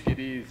 Take it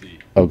easy.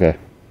 Okay.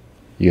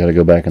 You gotta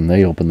go back and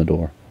they open the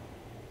door.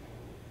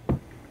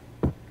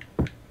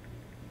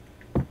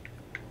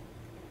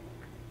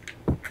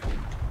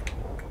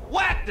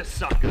 Whack the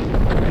sucker!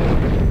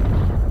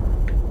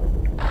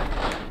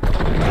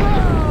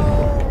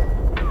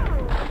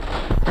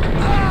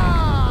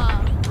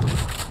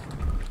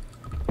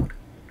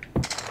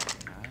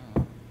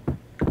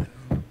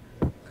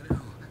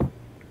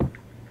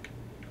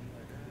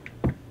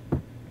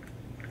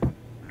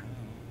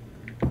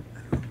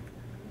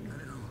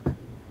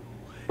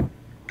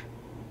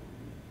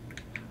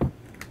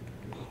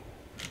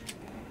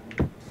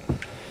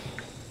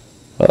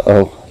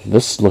 Uh-oh.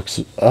 This looks...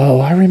 Oh,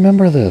 I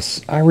remember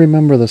this. I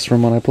remember this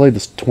from when I played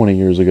this 20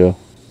 years ago.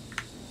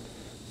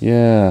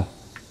 Yeah.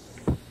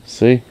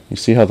 See? You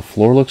see how the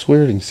floor looks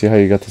weird? And you see how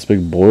you got this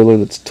big boiler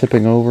that's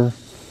tipping over?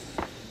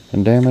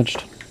 and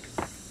damaged.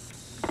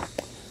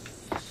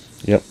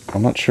 Yep,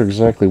 I'm not sure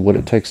exactly what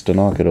it takes to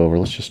knock it over.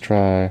 Let's just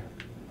try...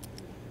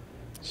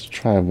 Let's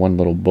try one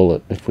little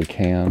bullet if we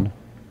can.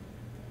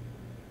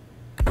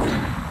 Okay,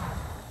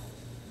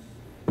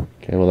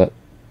 well that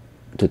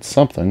did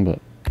something, but...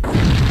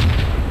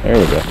 There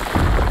we go.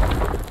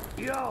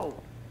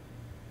 Yo!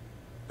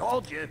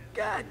 Told you.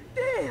 God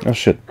damn! Oh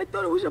shit. I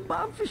thought it was a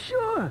bomb for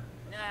sure.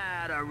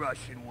 Nah, the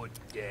Russian wouldn't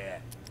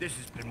dare. This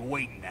has been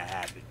waiting to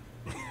happen.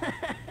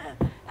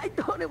 I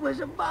thought it was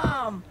a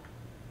bomb.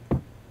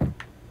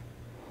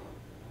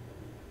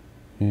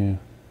 Yeah.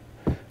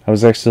 I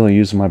was accidentally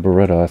using my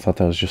Beretta. I thought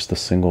that was just the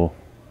single...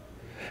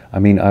 I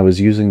mean, I was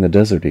using the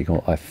Desert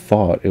Eagle. I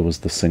thought it was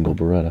the single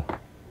Beretta.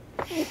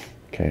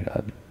 Okay,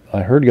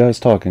 I heard guys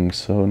talking,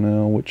 so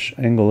now which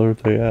angle are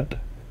they at?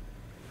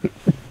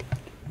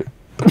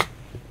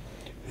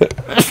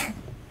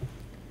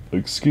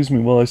 Excuse me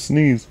while I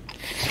sneeze.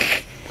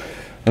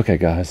 Okay,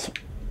 guys.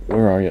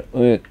 Where are you?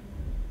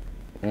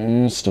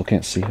 Still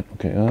can't see it.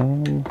 Okay,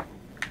 oh,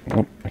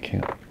 I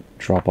can't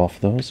drop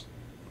off those.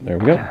 There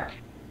we go.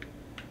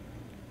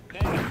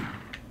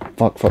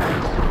 Fuck, fuck.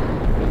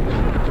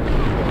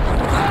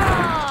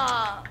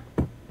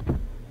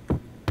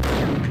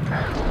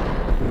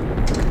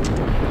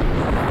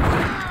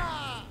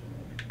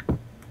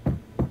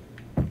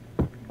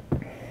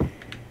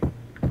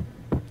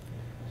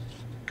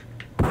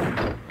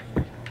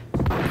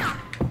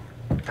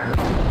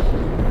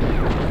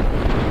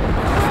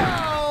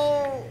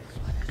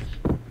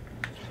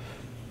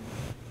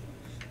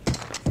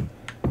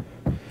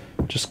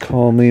 Just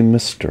call me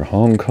Mr.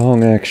 Hong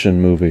Kong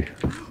Action Movie.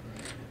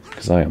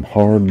 Because I am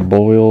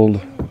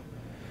hard-boiled,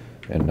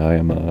 and I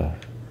am a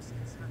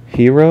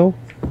hero?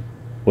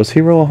 Was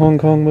Hero a Hong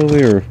Kong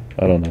movie, or...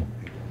 I don't know.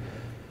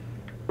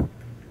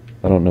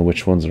 I don't know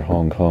which ones are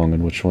Hong Kong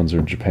and which ones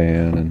are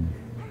Japan, and...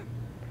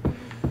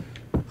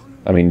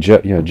 I mean,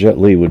 Jet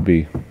Li would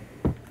be...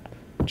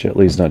 Jet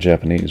Li's not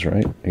Japanese,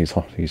 right?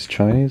 He's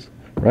Chinese,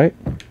 right?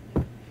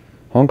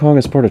 Hong Kong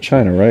is part of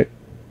China, right?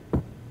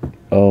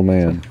 Oh,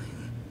 man.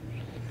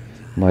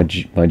 My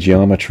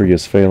geometry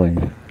is failing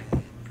me.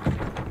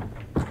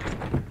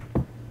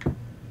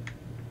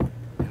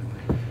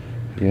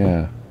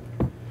 Yeah.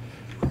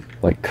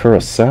 Like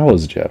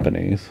Kurosawa's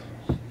Japanese.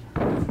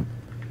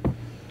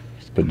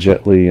 But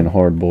Jet Li and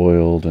Hard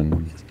Boiled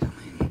and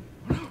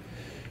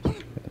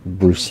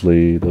Bruce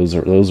Lee, those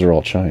are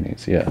all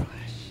Chinese, yeah.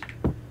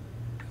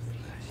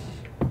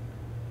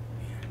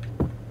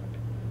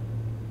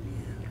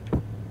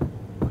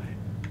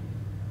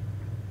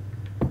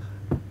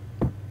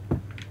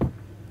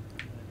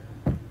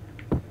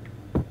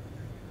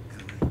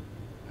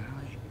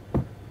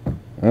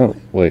 Oh,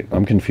 wait,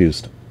 I'm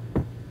confused.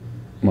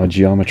 My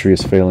geometry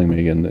is failing me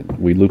again.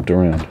 We looped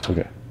around.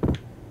 Okay.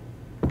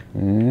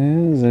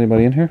 Is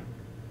anybody in here?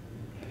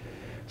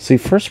 See,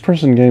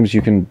 first-person games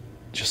you can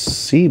just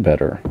see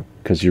better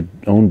because your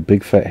own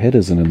big fat head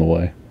isn't in the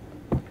way.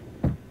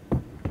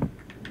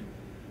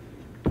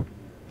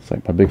 It's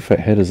like my big fat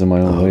head is in my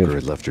own way. The hooker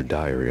had left her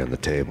diary on the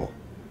table.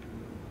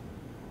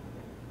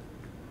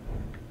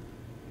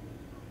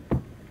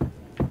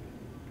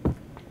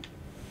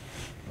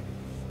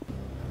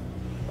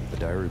 The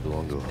diary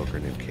belonged to a hooker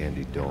named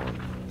Candy Dawn.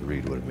 The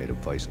read would have made a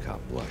vice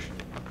cop blush.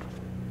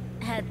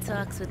 Had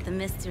talks with the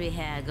mystery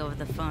hag over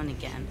the phone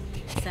again.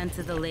 Sent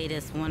to the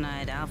latest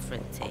One-Eyed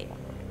Alfred tape.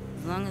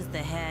 As long as the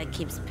hag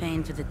keeps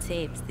paying for the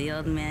tapes, the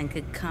old man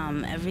could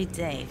come every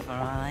day for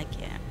all I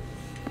care.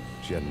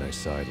 She had a nice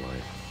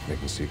sideline,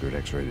 making secret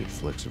X-rated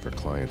flicks of her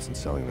clients and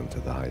selling them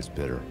to the highest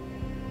bidder.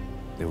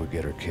 They would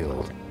get her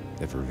killed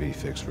if her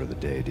V-fix for the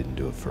day didn't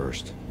do it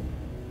first.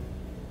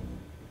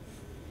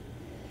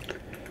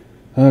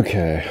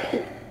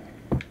 Okay.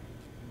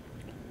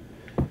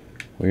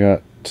 We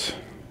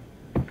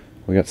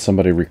got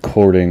somebody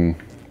recording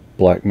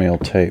blackmail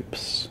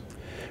tapes.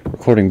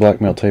 Recording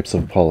blackmail tapes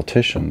of a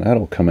politician.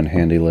 That'll come in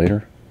handy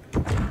later.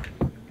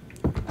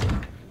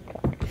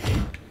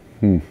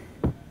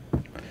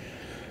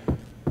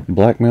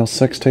 Blackmail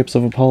sex tapes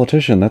of a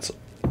politician. That's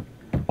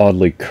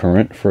oddly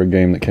current for a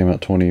game that came out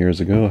 20 years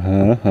ago.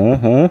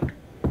 Huh?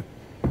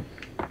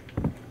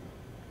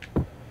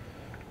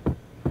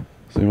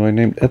 Is anybody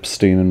named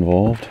Epstein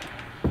involved?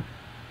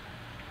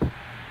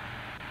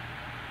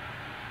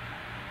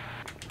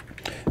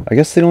 I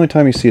guess the only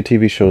time you see a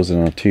TV show is in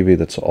a TV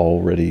that's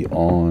already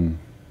on.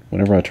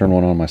 Whenever I turn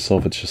one on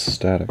myself, it's just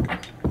static.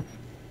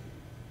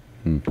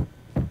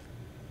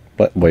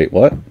 But wait,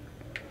 what?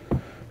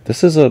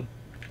 This is a...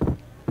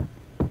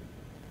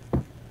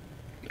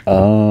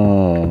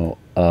 Oh.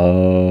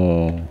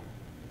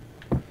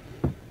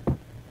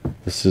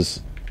 This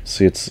is...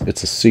 See, it's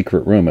a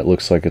secret room. It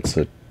looks like it's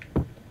a...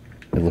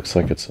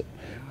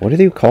 What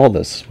do you call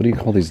this? What do you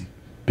call these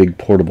big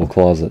portable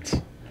closets?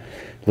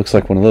 It looks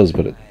like one of those,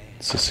 but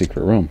it's a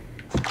secret room.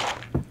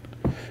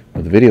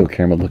 With a video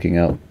camera looking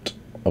out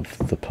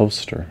of the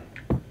poster.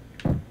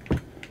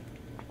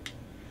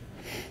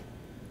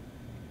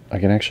 I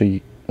can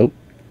actually... Oh,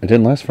 it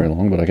didn't last very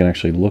long, but I can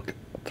actually look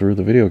through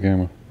the video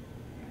camera.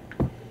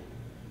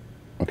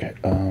 Okay,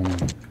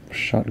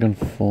 shotgun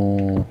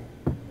full.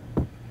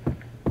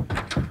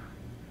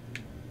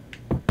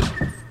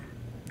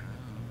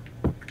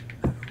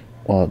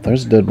 Well,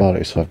 there's a dead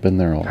body, so I've been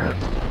there already.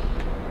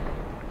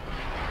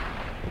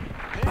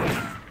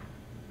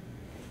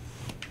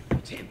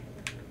 It's him.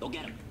 Go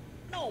get him.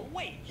 No,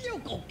 wait. You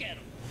go get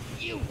him.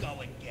 You go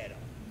and get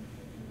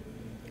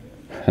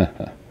him.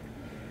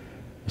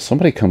 Will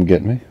somebody come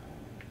get me?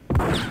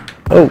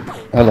 Oh,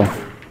 hello.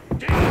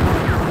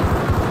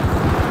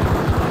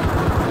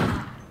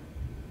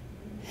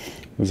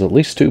 There's at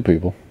least 2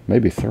 people,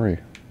 maybe 3.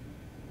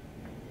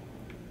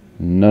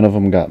 None of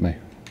them got me.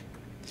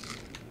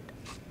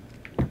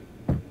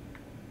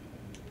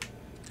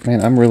 Man,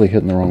 I'm really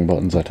hitting the wrong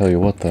buttons, I tell you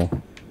what, though.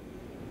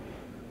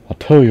 I'll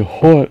tell you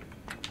what.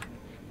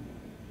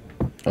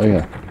 Oh,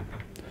 yeah.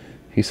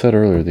 He said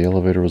earlier the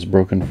elevator was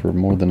broken for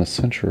more than a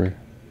century.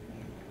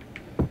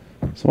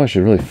 Somebody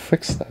should really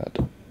fix that.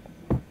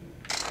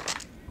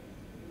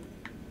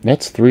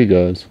 That's 3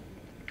 guys.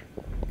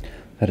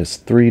 That is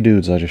 3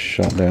 dudes I just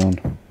shot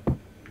down.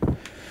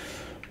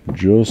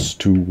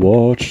 Just to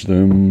watch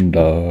them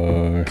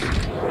die.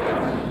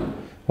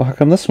 Well, how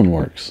come this one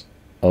works?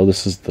 Oh,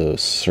 this is the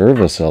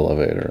service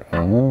elevator.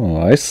 Oh,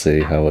 I see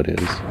how it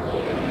is.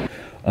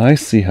 I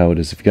see how it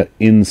is. If you got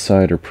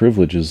insider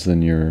privileges,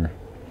 then you're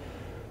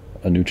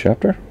a new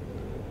chapter?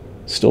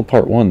 Still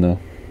part 1, though.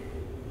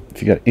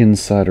 If you got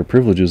insider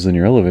privileges, then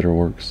your elevator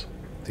works.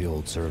 The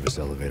old service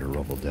elevator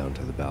rumbled down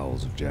to the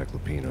bowels of Jack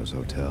Lupino's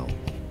hotel.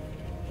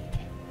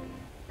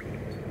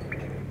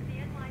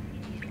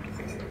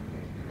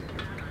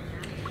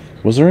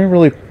 Was there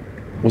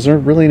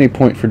really any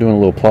point for doing a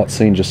little plot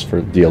scene just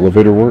for the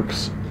elevator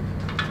works?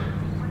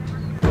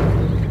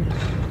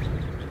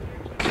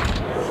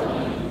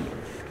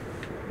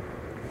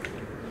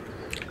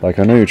 Like,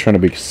 I know you're trying to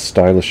be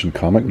stylish and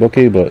comic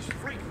booky, but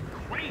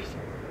Crazy.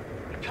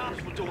 The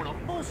cops were doing a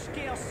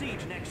full-scale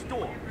siege next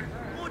door.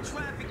 More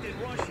traffic than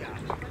rush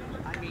hour.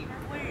 I mean,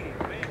 bleeding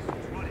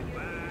bastards running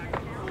back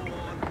and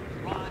forth,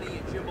 Ronnie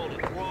and Jimbo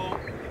to throw,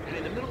 and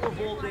in the middle of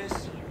all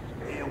this,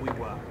 there we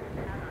were.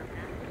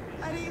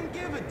 I didn't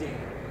give a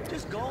damn.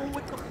 Just going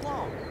with the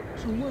flow.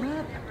 So what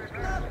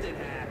happened? Nothing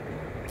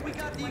happened. We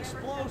got the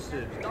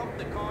explosives, dumped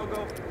the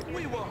cargo,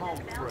 we were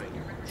home free.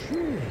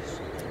 Jeez.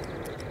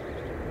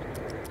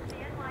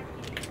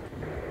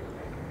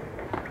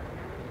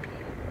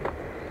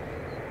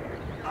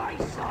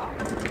 Ice up.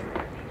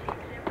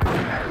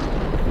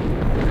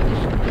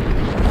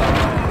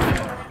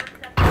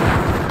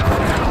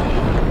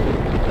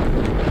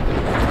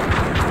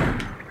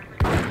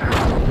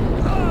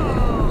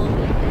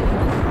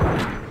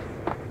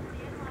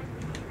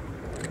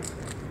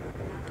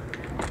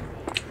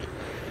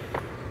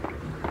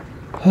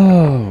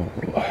 oh,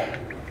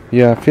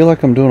 yeah, I feel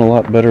like I'm doing a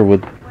lot better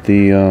with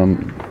the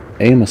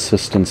aim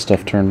assist and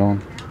stuff turned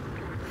on.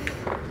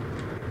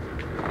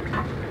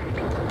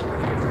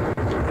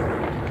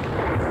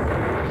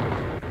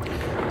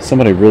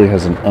 Somebody really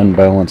has an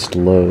unbalanced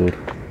load.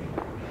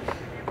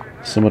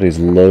 Somebody's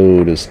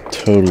load is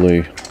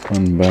totally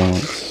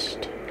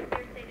unbalanced.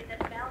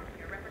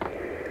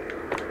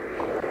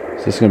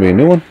 Is this going to be a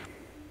new one?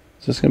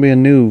 Is this going to be a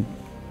new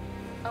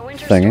A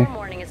winter thingy? storm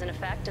warning is in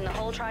effect in the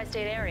whole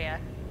tri-state area,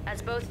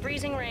 as both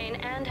freezing rain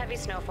and heavy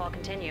snowfall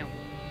continue.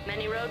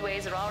 Many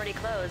roadways are already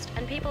closed,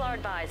 and people are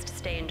advised to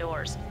stay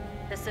indoors.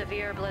 The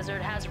severe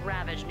blizzard has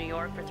ravaged New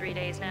York for 3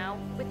 days now,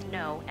 with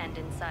no end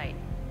in sight.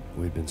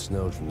 We'd been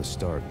snowed from the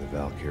start in the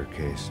Valkyr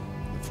case.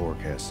 The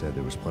forecast said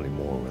there was plenty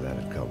more where that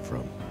had come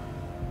from.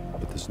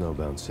 But the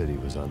snowbound city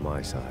was on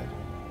my side.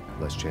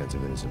 Less chance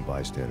of innocent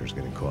bystanders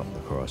getting caught in the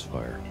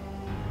crossfire.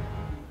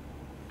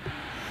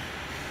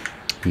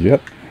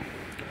 Yep.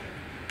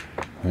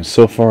 And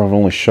so far I've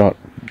only shot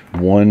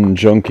 1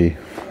 junkie.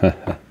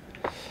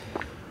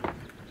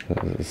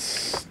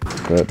 That's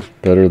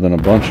better than a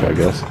bunch, I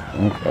guess.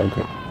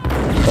 Okay.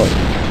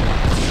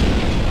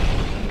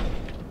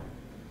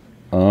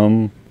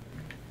 Oh.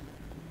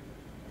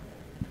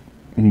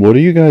 What are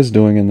you guys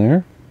doing in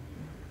there?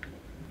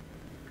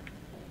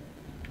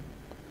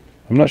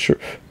 I'm not sure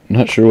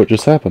what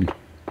just happened.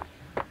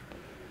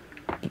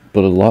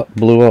 But a lot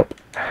blew up.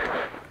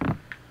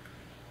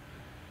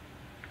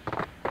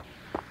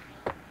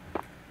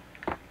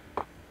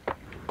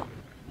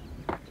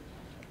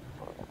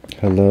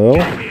 Hello?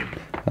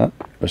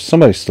 There's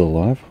somebody still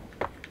alive.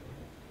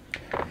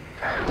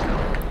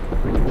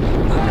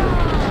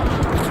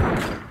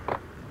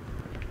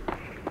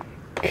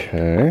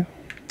 Okay.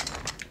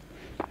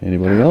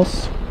 Anybody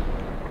else?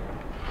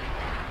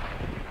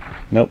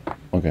 Nope.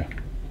 Okay.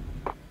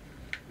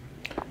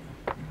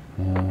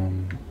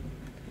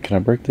 Can I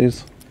break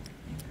these?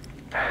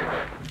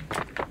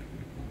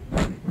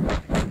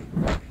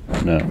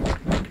 No.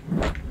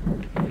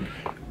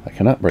 I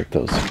cannot break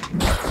those.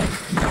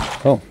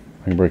 Oh,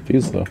 I can break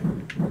these though.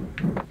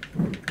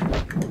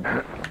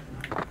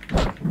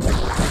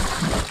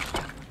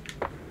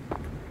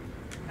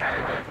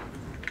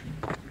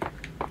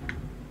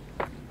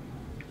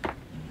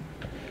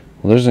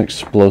 Well, there's an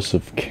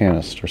explosive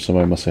canister.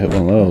 Somebody must have hit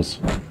one of those.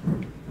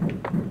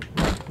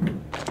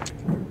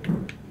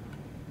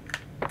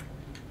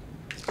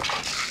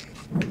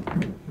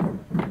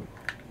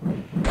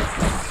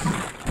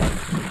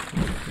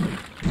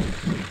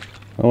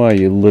 Oh, wow,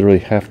 you literally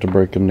have to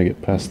break them to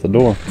get past the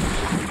door.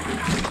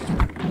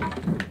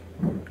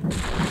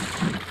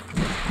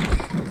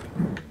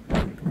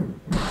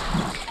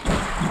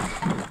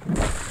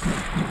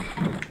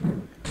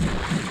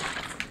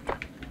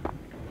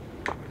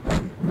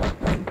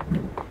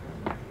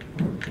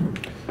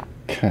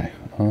 Okay,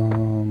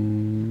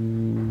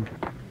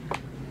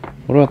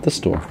 what about this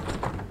door?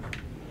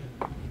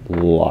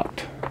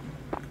 Locked.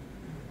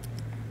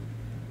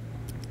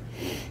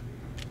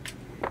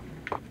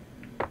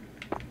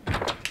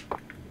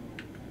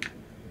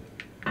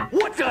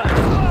 What the?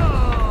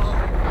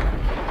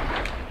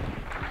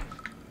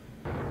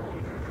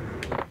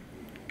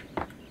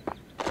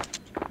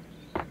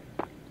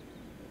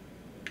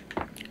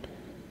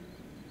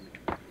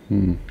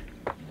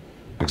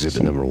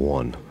 Exhibit number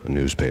 1, a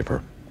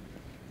newspaper.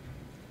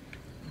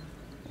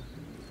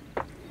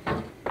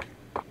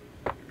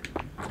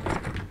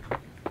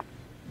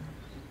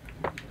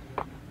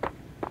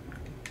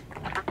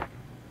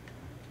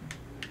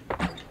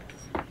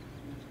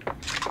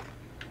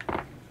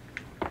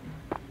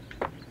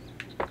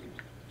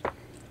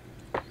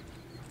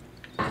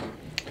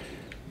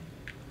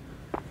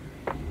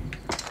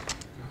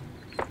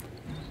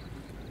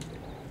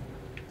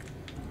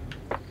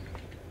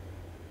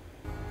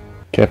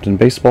 Captain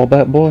Baseball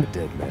Bat Boy? A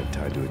dead man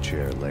tied to a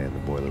chair lay on the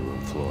boiler room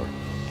floor.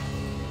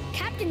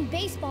 Captain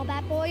Baseball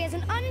Bat Boy has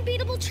an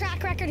unbeatable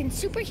track record in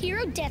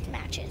superhero death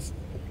matches.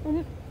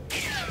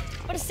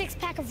 But a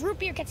six-pack of root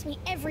beer gets me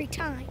every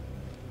time.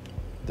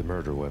 The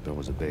murder weapon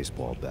was a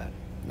baseball bat,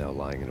 now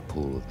lying in a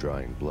pool of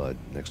drying blood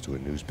next to a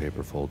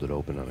newspaper folded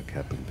open on a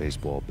Captain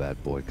Baseball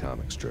Bat Boy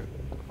comic strip.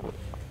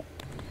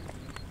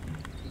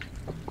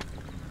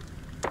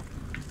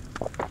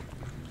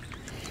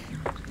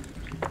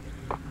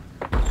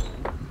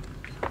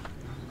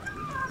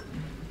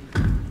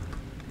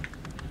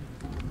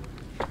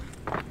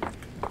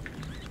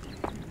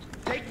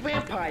 Take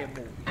vampire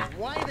movies.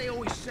 Why are they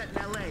always set in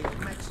L.A. or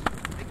Mexico?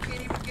 They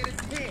can't even get a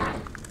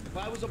tan. If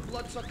I was a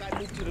bloodsucker, I'd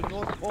move to the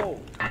North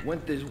Pole.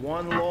 Winter's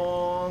one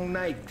long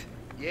night.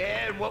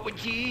 Yeah, and what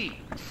would you eat?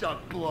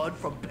 Suck blood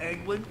from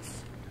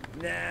penguins?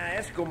 Nah,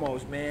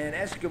 Eskimos, man,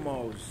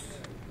 Eskimos.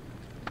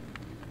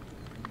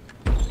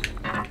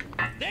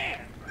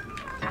 There!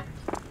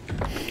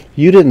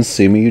 You didn't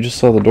see me, you just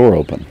saw the door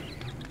open.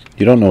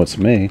 You don't know it's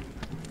me.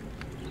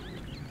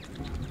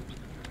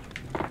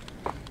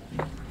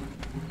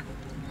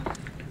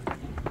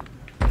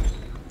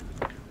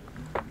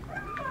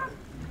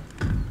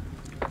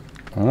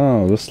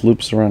 Oh, this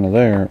loops around to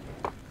there.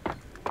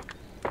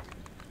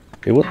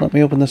 It wouldn't let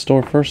me open this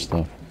door first,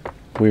 though.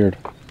 Weird.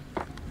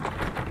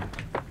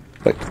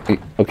 Wait,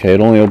 okay, it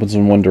only opens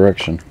in one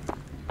direction.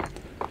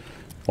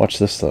 Watch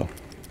this, though.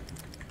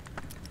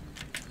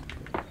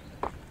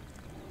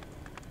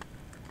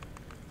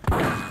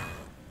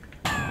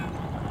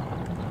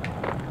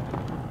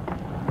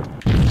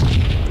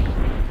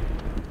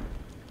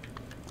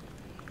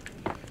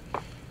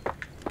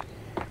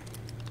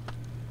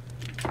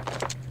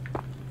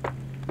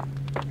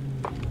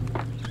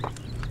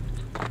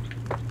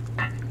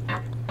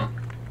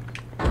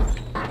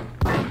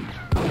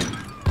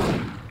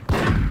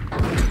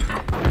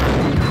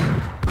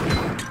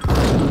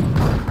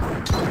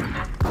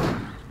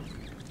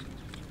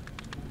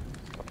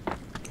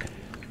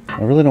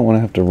 I really don't want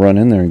to have to run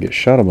in there and get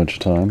shot a bunch of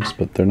times,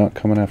 but they're not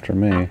coming after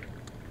me.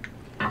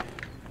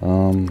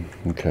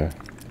 Okay.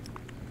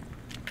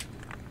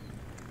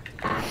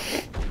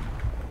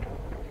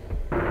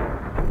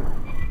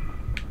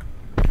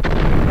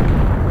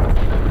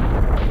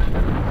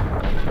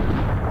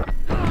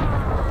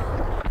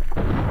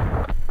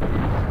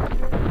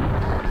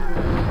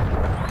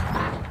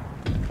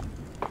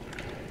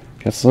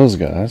 Guess those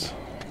guys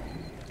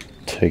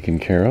taken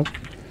care of.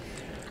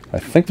 I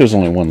think there's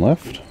only one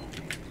left.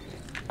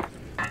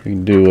 We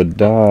can do a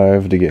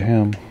dive to get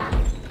him.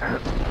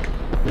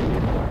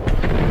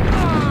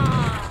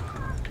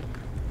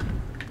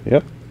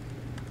 Yep.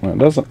 That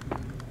does it.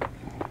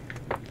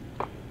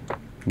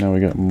 Now we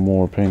got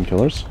more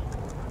painkillers.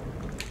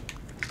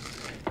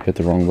 Hit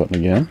the wrong button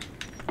again.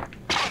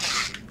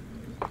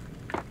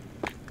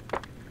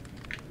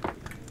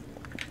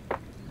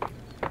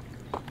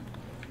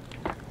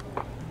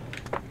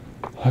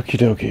 Okie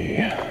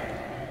dokie.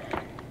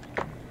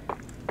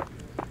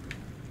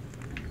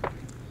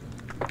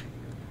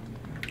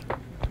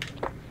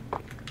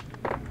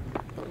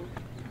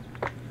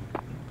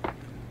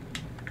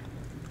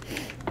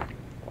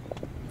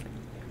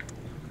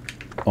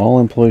 All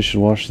employees should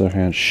wash their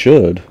hands.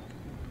 Should?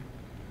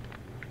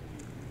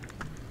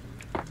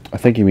 I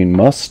think you mean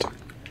must.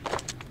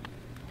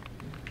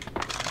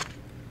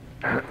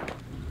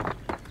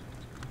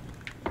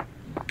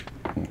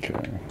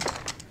 Okay.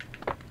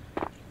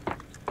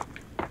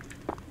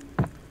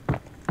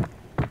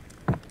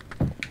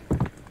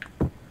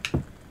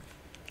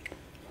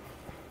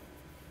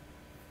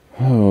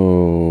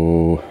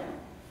 Oh.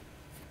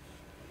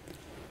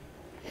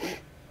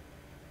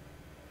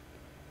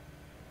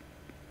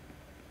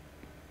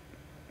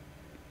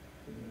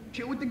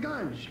 Chill with the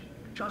guns.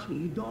 Trust me,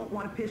 you don't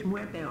want to piss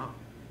Muerte off.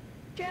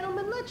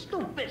 Gentlemen, let's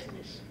do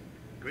business.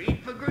 Green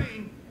for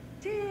green.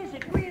 Tis a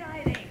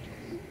green-eyed angel.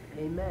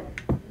 Amen.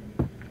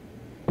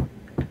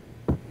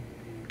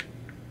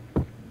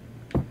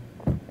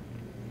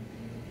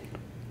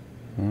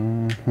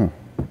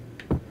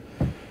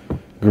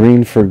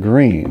 Green for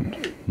green.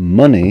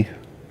 Money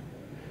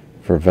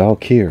for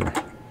Valkyr.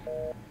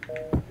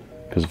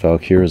 Because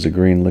Valkyr is a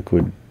green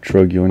liquid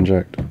drug you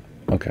inject.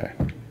 Okay.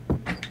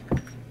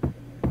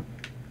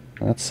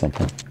 That's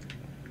something.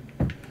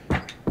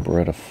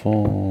 Beretta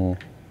full.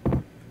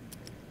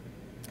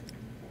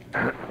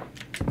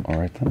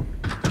 Alright then.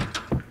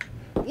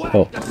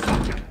 Oh.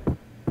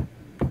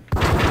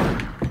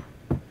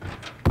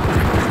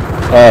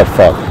 Oh,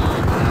 fuck.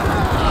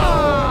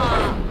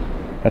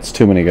 That's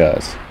too many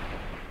guys.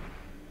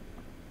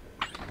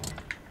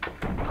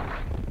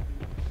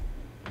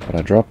 But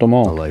I dropped them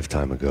all. A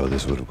lifetime ago,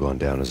 this would have gone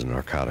down as a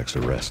narcotics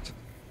arrest.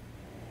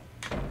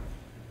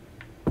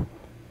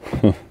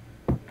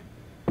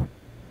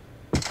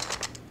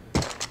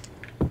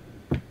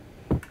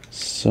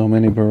 So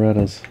many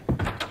Berettas.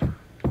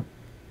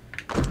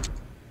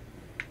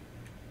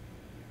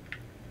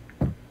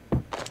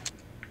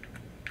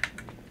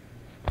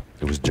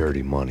 It was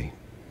dirty money.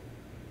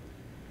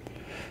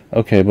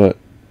 Okay, but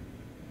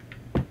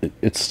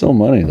it's still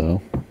money,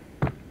 though.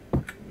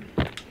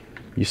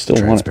 You still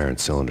want it. Transparent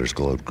cylinders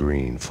glowed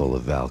green, full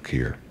of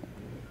Valkyr.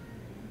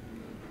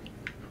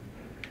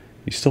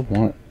 You still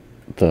want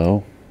it,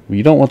 though. Well,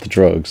 you don't want the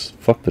drugs.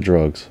 Fuck the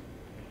drugs.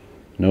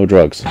 No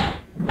drugs.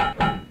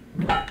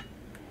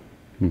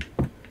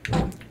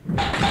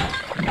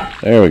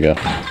 There we go.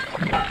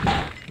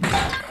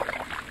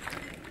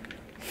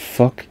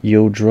 Fuck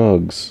yo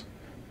drugs.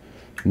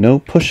 No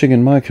pushing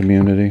in my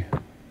community.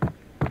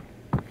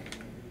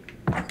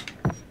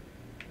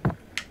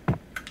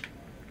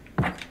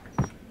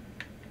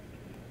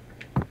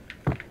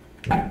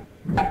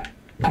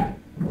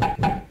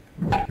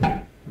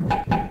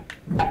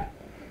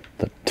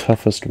 The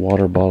toughest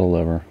water bottle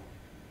ever.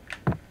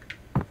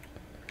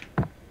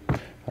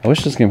 I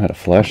wish this game had a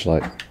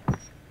flashlight.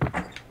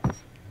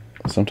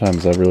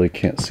 Sometimes I really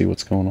can't see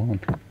what's going on.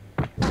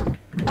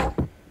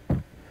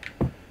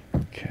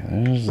 Okay,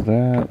 there's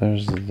that,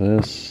 there's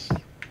this.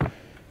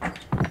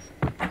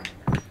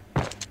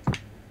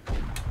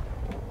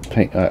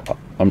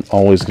 I'm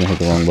always gonna hit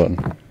the wrong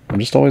button. I'm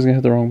just always gonna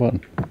hit the wrong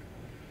button.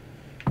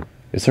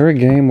 Is there a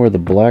game where the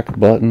black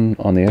button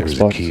on the Xbox...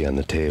 There's a key on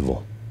the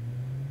table.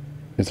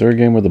 Is there a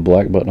game where the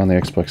black button on the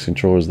Xbox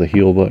controller is the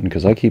heal button?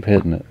 Because I keep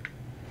hitting it,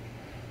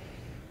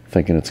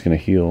 thinking it's gonna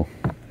heal,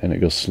 and it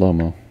goes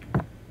slow-mo.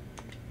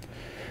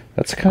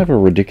 That's kind of a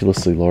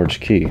ridiculously large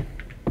key.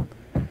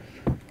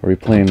 Are we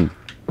playing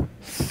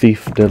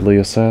Thief Deadly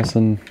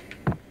Assassin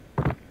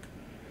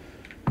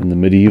in the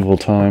medieval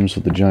times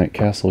with the giant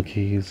castle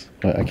keys?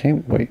 I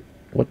can't wait.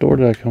 What door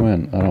did I come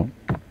in? I don't...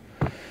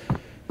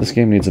 This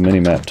game needs a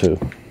mini-map too,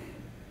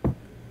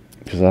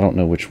 because I don't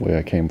know which way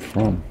I came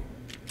from.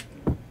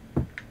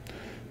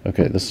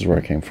 Okay, this is where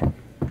I came from.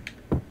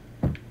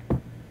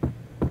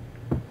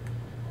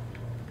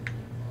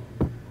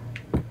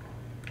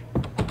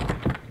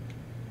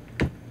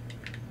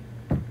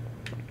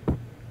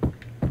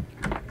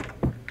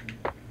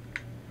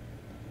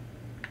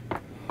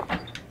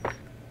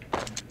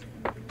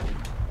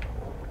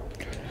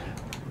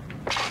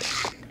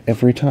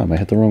 Every time I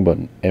hit the wrong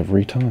button.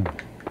 Every time.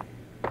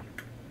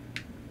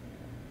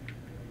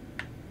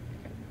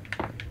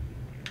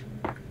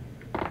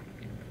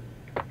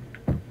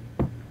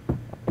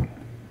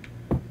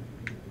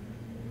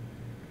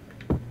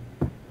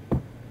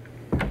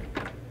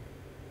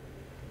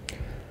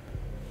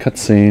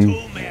 Cutscene.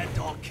 Two mad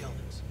dog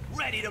killers,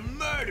 ready to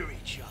murder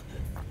each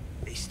other.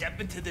 They step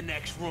into the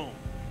next room,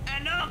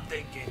 and I'm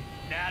thinking,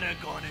 now they're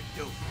gonna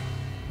do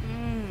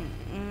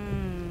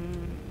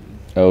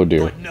it. Oh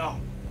dear. But no.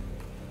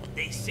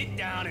 They sit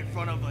down in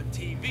front of a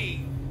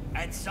TV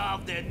and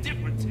solve their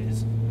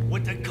differences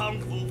with the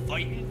kung fu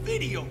fighting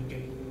video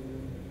game.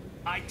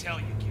 I tell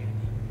you, Candy,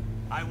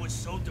 I was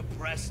so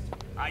depressed,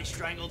 I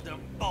strangled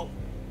them both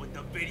with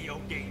the video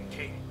game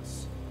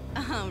cables.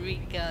 Oh,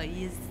 Rico,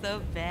 you're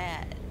so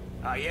bad.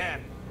 I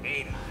am,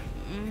 ain't I?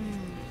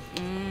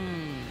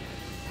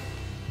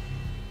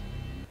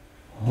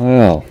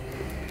 Well.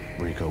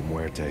 Rico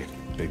Muerte,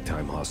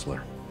 big-time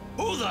hustler.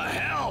 Who the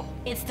hell?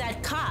 It's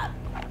that cop.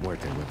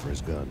 Muerte went for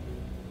his gun.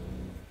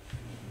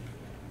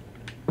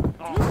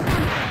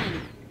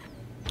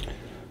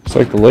 Looks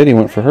like the lady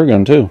went for her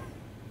gun too.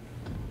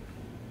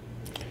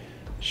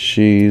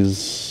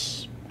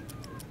 She's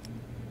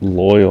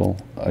loyal,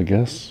 I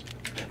guess.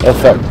 Oh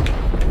fuck.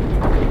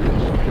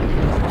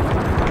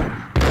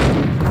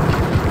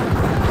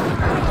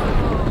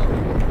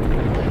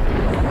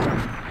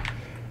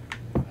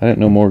 I didn't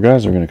know more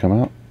guys were gonna come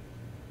out.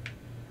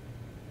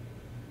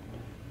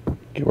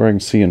 Get where I can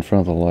see in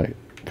front of the light.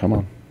 Come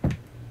on.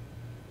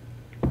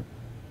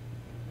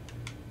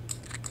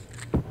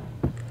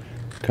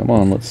 Come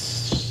on,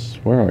 let's...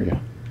 Where are you?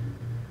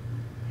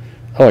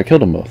 Oh, I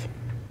killed them both.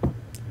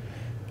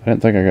 I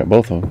didn't think I got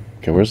both of them.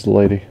 Okay, where's the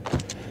lady?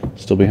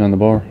 Still behind the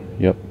bar?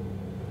 Yep.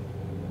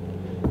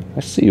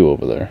 see you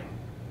over there.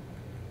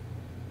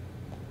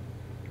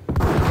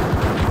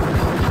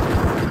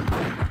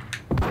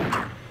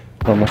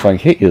 I don't know if I can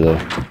hit you, though.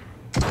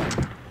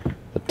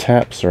 The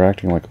taps are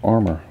acting like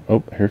armor.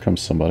 Oh, here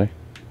comes somebody.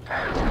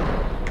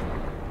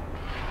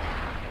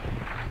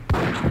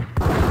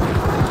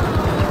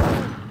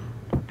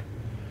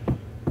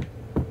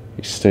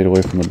 You stayed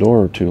away from the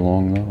door too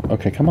long, though.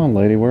 Okay, come on,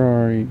 lady. Where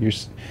are you?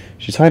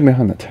 She's hiding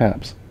behind the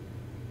taps.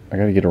 I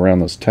gotta get around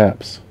those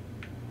taps.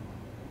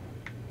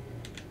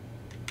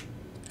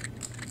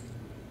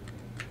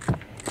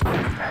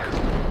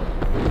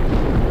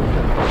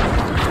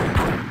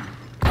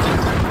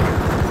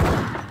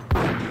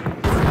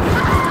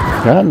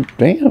 God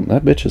damn,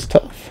 that bitch is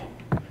tough.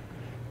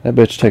 That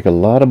bitch take a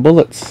lot of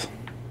bullets.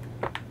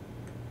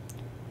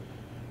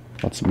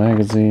 Lots of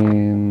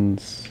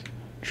magazines.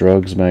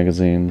 Drugs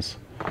magazines.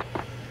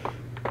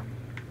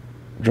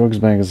 Drugs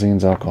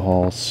magazines,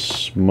 alcohol,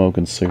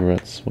 smoking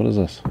cigarettes. What is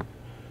this?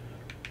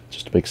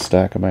 Just a big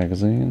stack of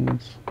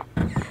magazines.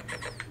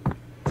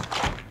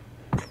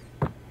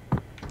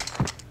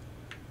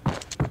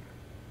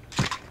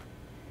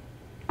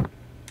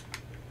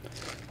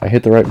 I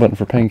hit the right button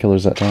for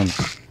painkillers that time.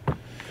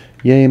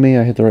 Yay me,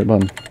 I hit the right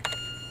button.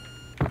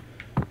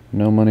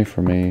 No money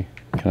for me.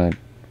 Can I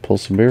pull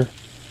some beer?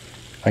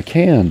 I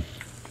can.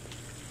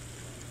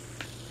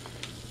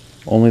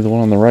 Only the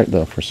one on the right,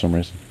 though, for some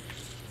reason.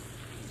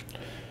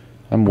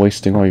 I'm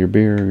wasting all your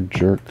beer,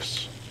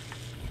 jerks.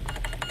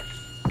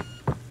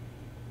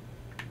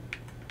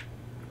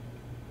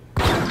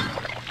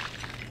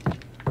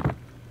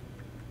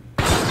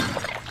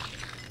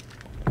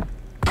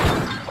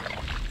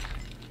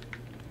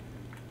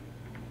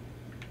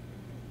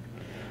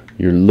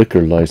 Your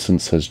liquor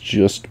license has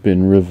just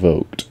been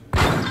revoked.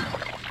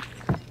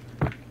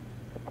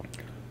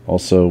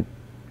 Also,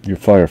 your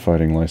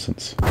firefighting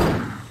license.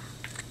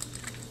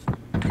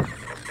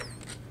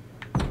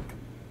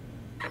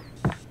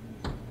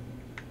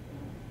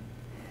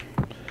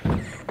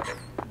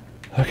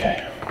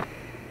 Okay.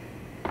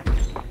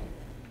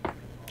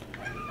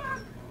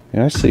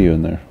 Yeah, I see you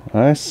in there.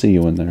 I see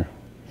you in there.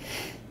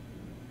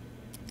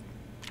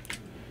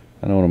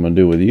 I know what I'm gonna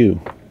do with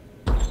you.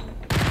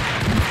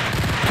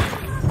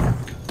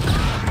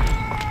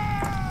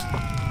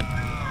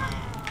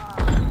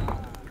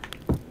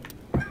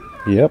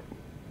 Yep.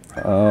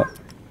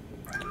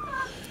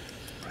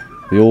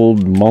 The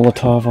old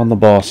Molotov on the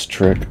boss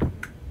trick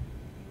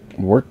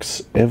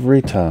works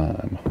every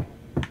time.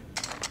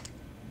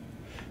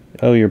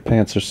 Oh, your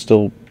pants are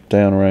still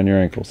down around your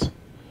ankles.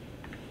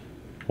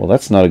 Well,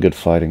 that's not a good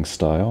fighting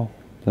style.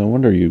 No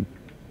wonder you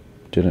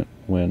didn't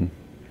win.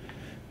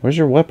 Where's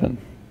your weapon?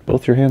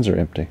 Both your hands are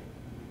empty.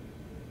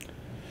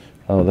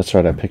 Oh, that's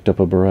right. I picked up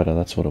a Beretta.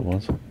 That's what it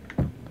was.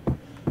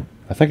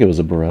 I think it was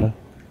a Beretta.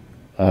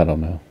 I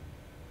don't know.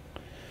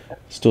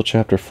 Still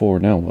chapter 4,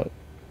 now what?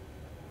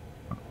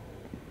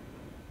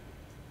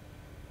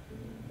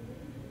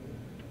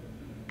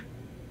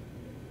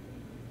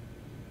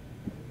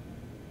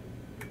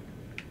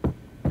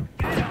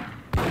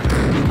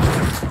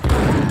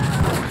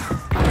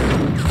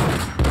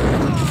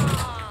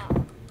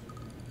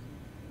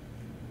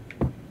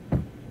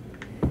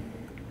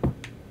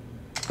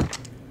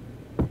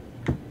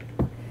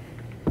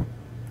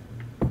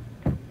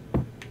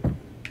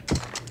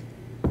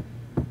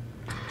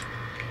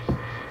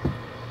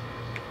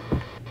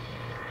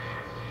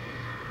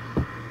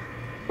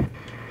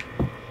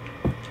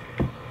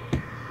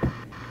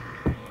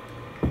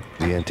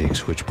 The antique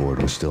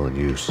switchboard was still in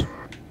use.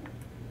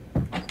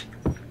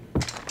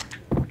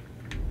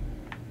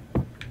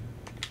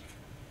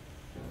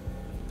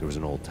 There was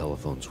an old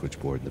telephone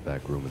switchboard in the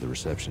back room of the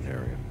reception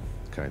area,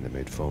 the kind that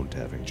made phone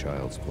tapping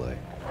child's play.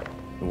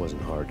 It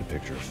wasn't hard to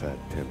picture a fat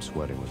pimp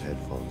sweating with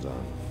headphones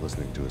on,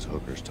 listening to his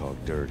hookers talk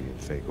dirty and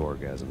fake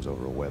orgasms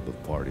over a web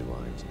of party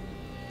lines,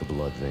 the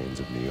blood veins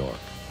of New York.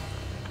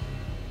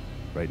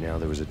 Right now,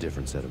 there was a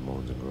different set of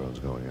moans and groans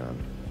going on.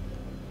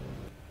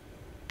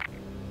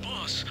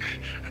 Boss,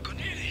 good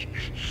evening.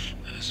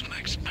 This is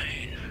Max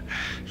Payne.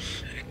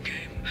 He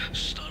came,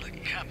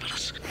 started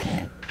capitalist.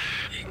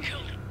 He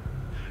killed him.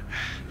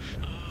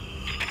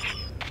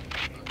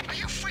 Are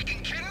you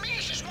freaking kidding me?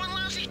 It's just one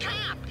lousy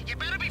cop. You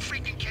better be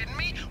freaking kidding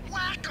me.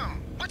 Whack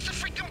him. What's the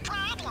freaking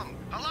problem?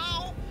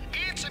 Hello?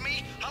 Answer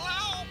me.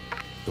 Hello?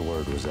 The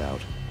word was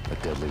out. A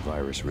deadly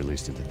virus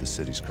released into the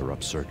city's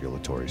corrupt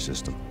circulatory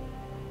system.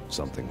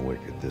 Something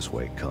wicked this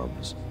way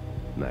comes.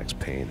 Max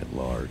Payne at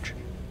large.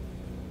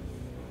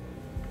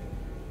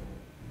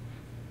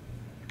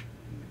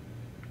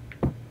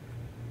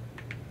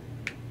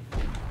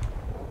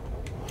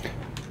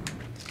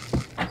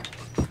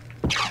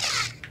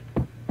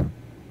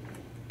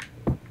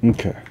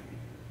 Okay.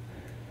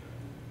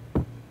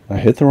 I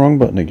hit the wrong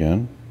button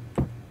again,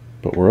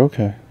 but we're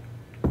okay.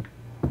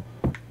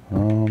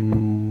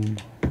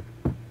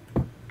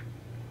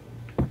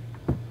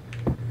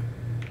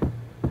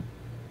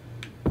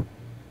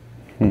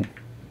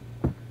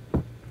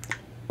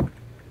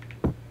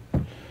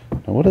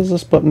 Now what does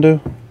this button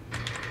do?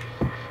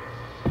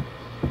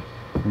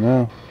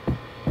 No.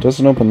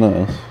 Doesn't open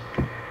this.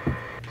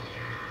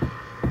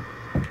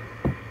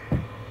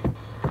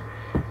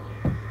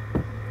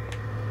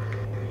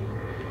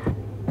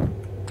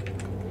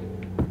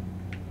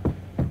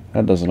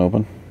 That doesn't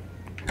open.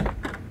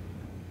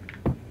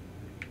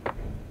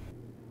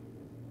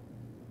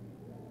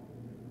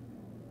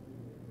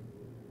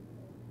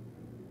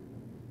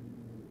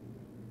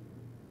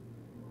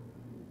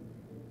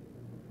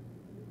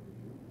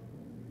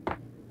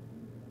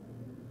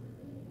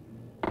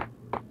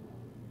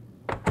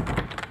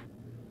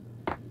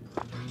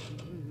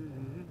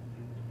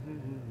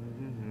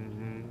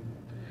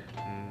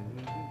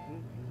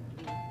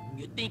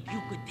 You think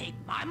you could take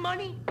my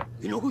money?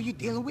 You know who you're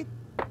dealing with?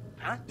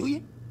 Huh? Do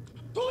you?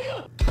 Do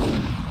you?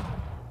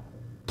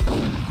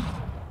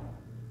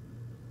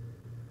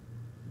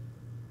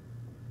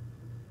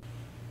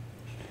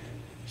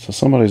 So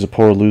somebody's a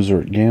poor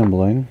loser at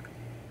gambling.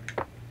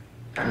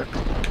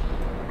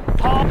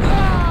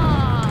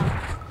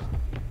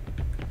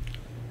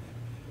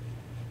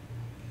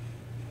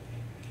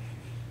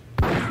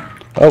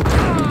 Oh.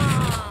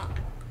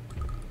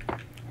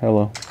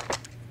 Hello.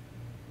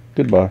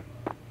 Goodbye.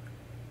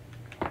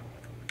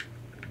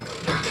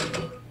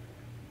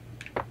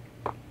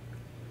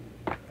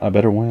 I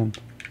better win.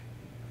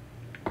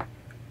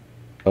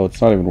 Oh,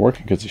 it's not even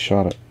working because he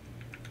shot it.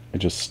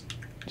 It's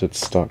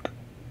stuck.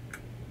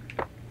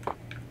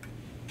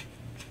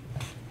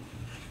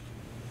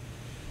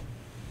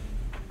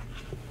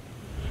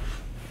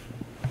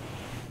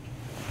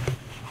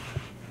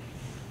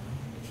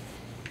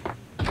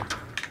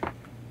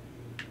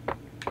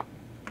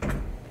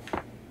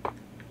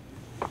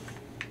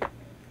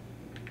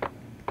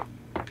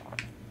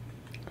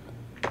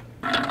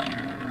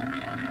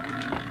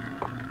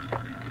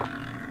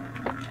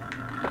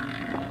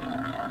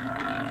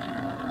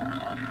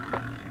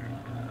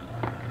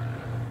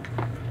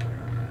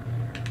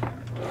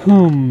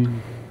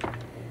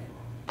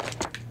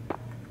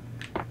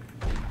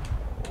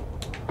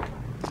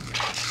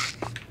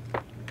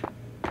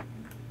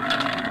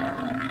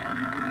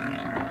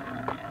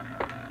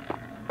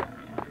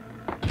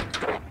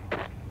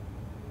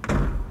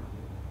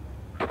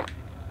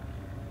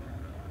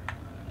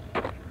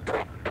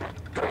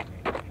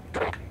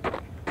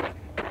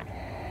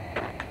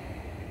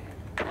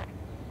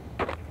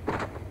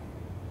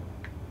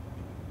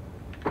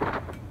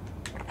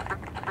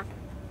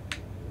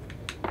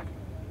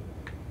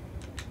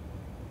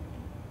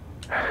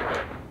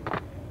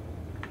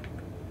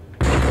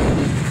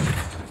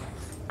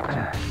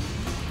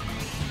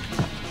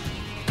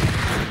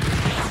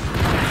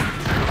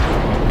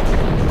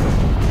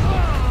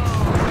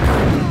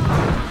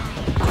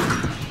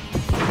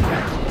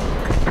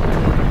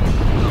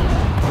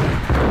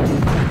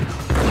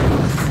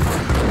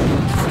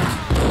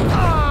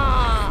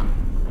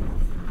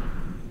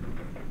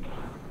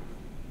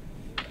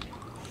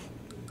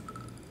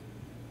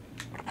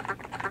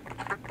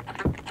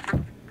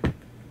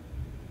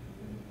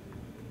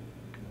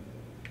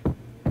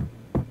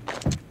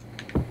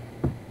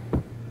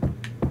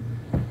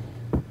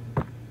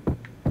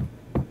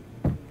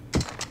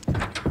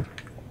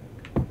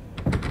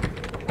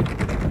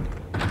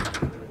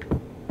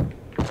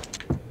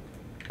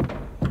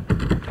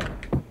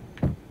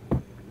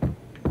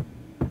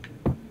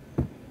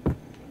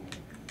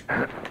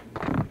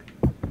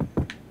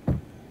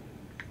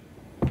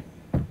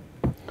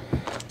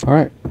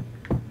 Alright,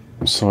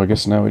 so I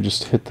guess now we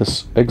just hit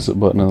this exit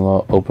button and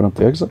it'll open up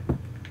the exit.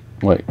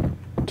 Wait,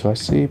 do I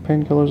see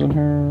painkillers in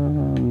here?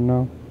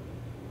 No.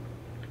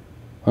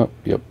 Oh,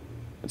 yep.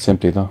 It's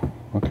empty though.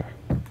 Okay.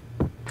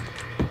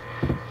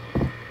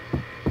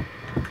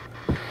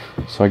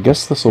 So I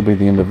guess this will be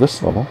the end of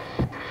this level.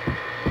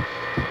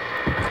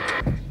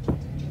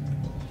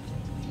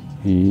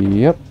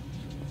 Yep.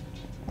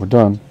 We're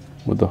done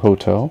with the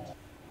hotel.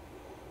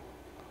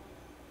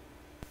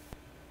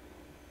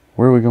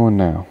 Where are we going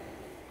now?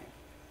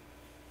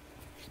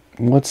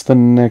 What's the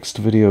next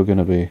video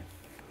gonna be?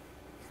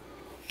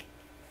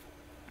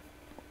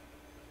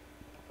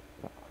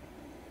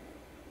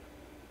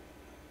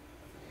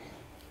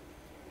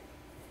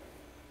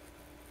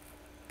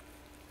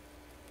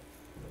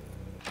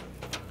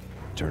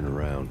 Turn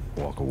around,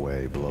 walk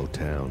away, blow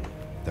town.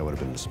 That would have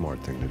been the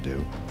smart thing to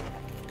do.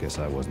 Guess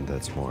I wasn't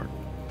that smart.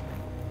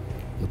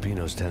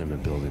 Lupino's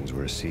tenement buildings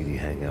were a seedy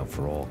hangout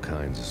for all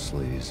kinds of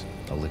sleaze.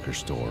 A liquor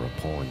store,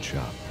 a pawn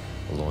shop,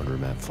 a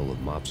laundromat full of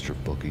mobster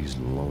bookies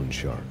and loan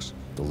sharks.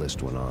 The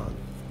list went on.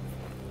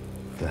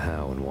 The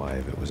how and why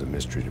of it was a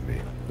mystery to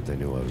me, but they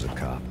knew I was a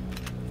cop.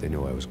 They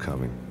knew I was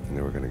coming, and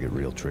they were going to get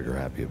real trigger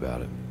happy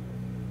about it.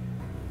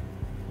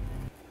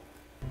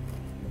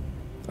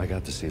 I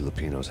got to see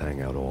Lupino's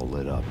hangout all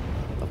lit up.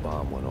 A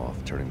bomb went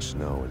off, turning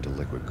snow into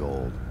liquid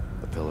gold.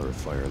 A pillar of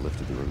fire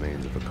lifted the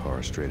remains of a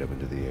car straight up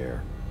into the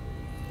air.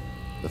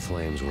 The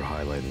flames were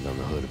highlighted on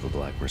the hood of a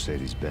black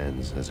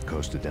Mercedes-Benz as it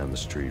coasted down the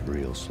street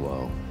real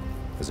slow,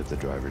 as if the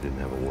driver didn't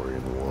have a worry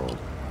in the world.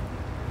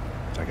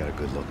 I got a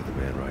good look at the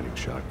man riding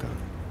shotgun.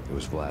 It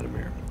was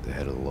Vladimir, the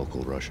head of the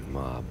local Russian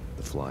mob,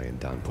 the fly in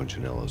Don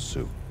Punchinello's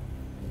suit.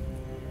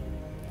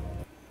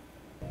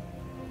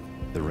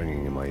 The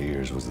ringing in my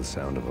ears was the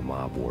sound of a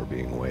mob war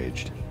being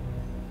waged.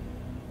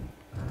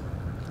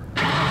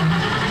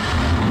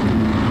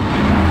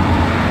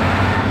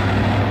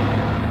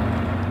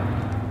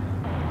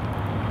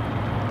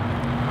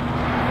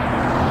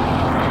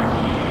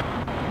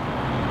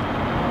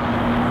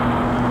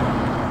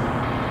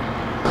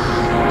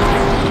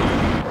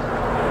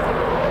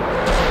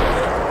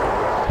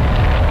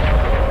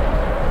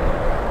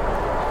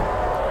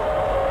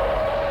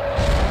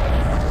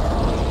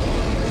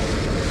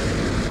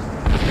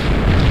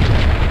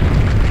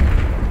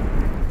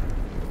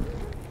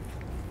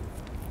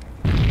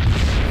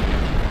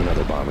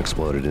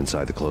 Exploded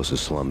inside the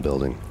closest slum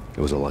building. It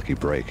was a lucky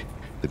break.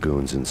 The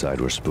goons inside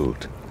were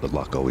spooked, but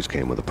luck always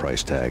came with a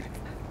price tag.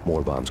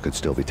 More bombs could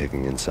still be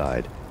ticking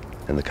inside,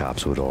 and the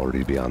cops would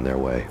already be on their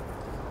way.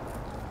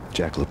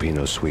 Jack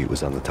Lupino's suite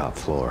was on the top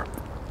floor.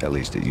 At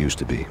least it used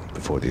to be,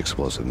 before the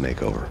explosive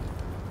makeover.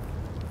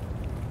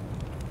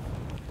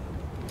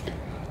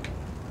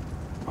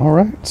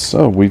 Alright,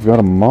 so we've got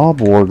a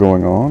mob war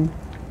going on.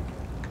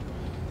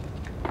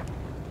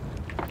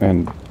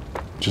 And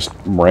just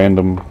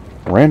random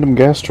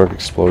gas truck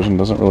explosion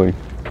doesn't really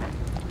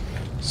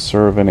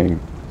serve any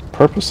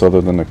purpose other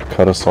than to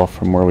cut us off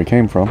from where we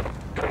came from.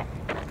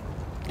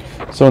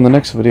 So in the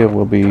next video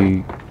we'll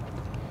be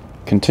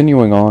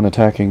continuing on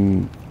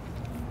attacking...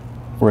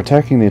 We're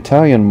attacking the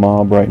Italian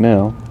mob right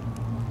now.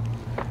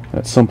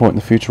 At some point in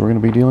the future we're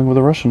going to be dealing with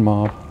a Russian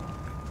mob.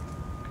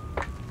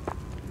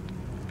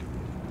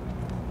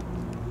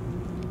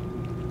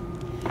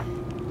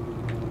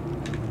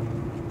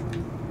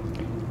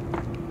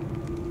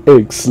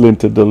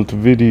 Excellent adult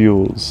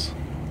videos.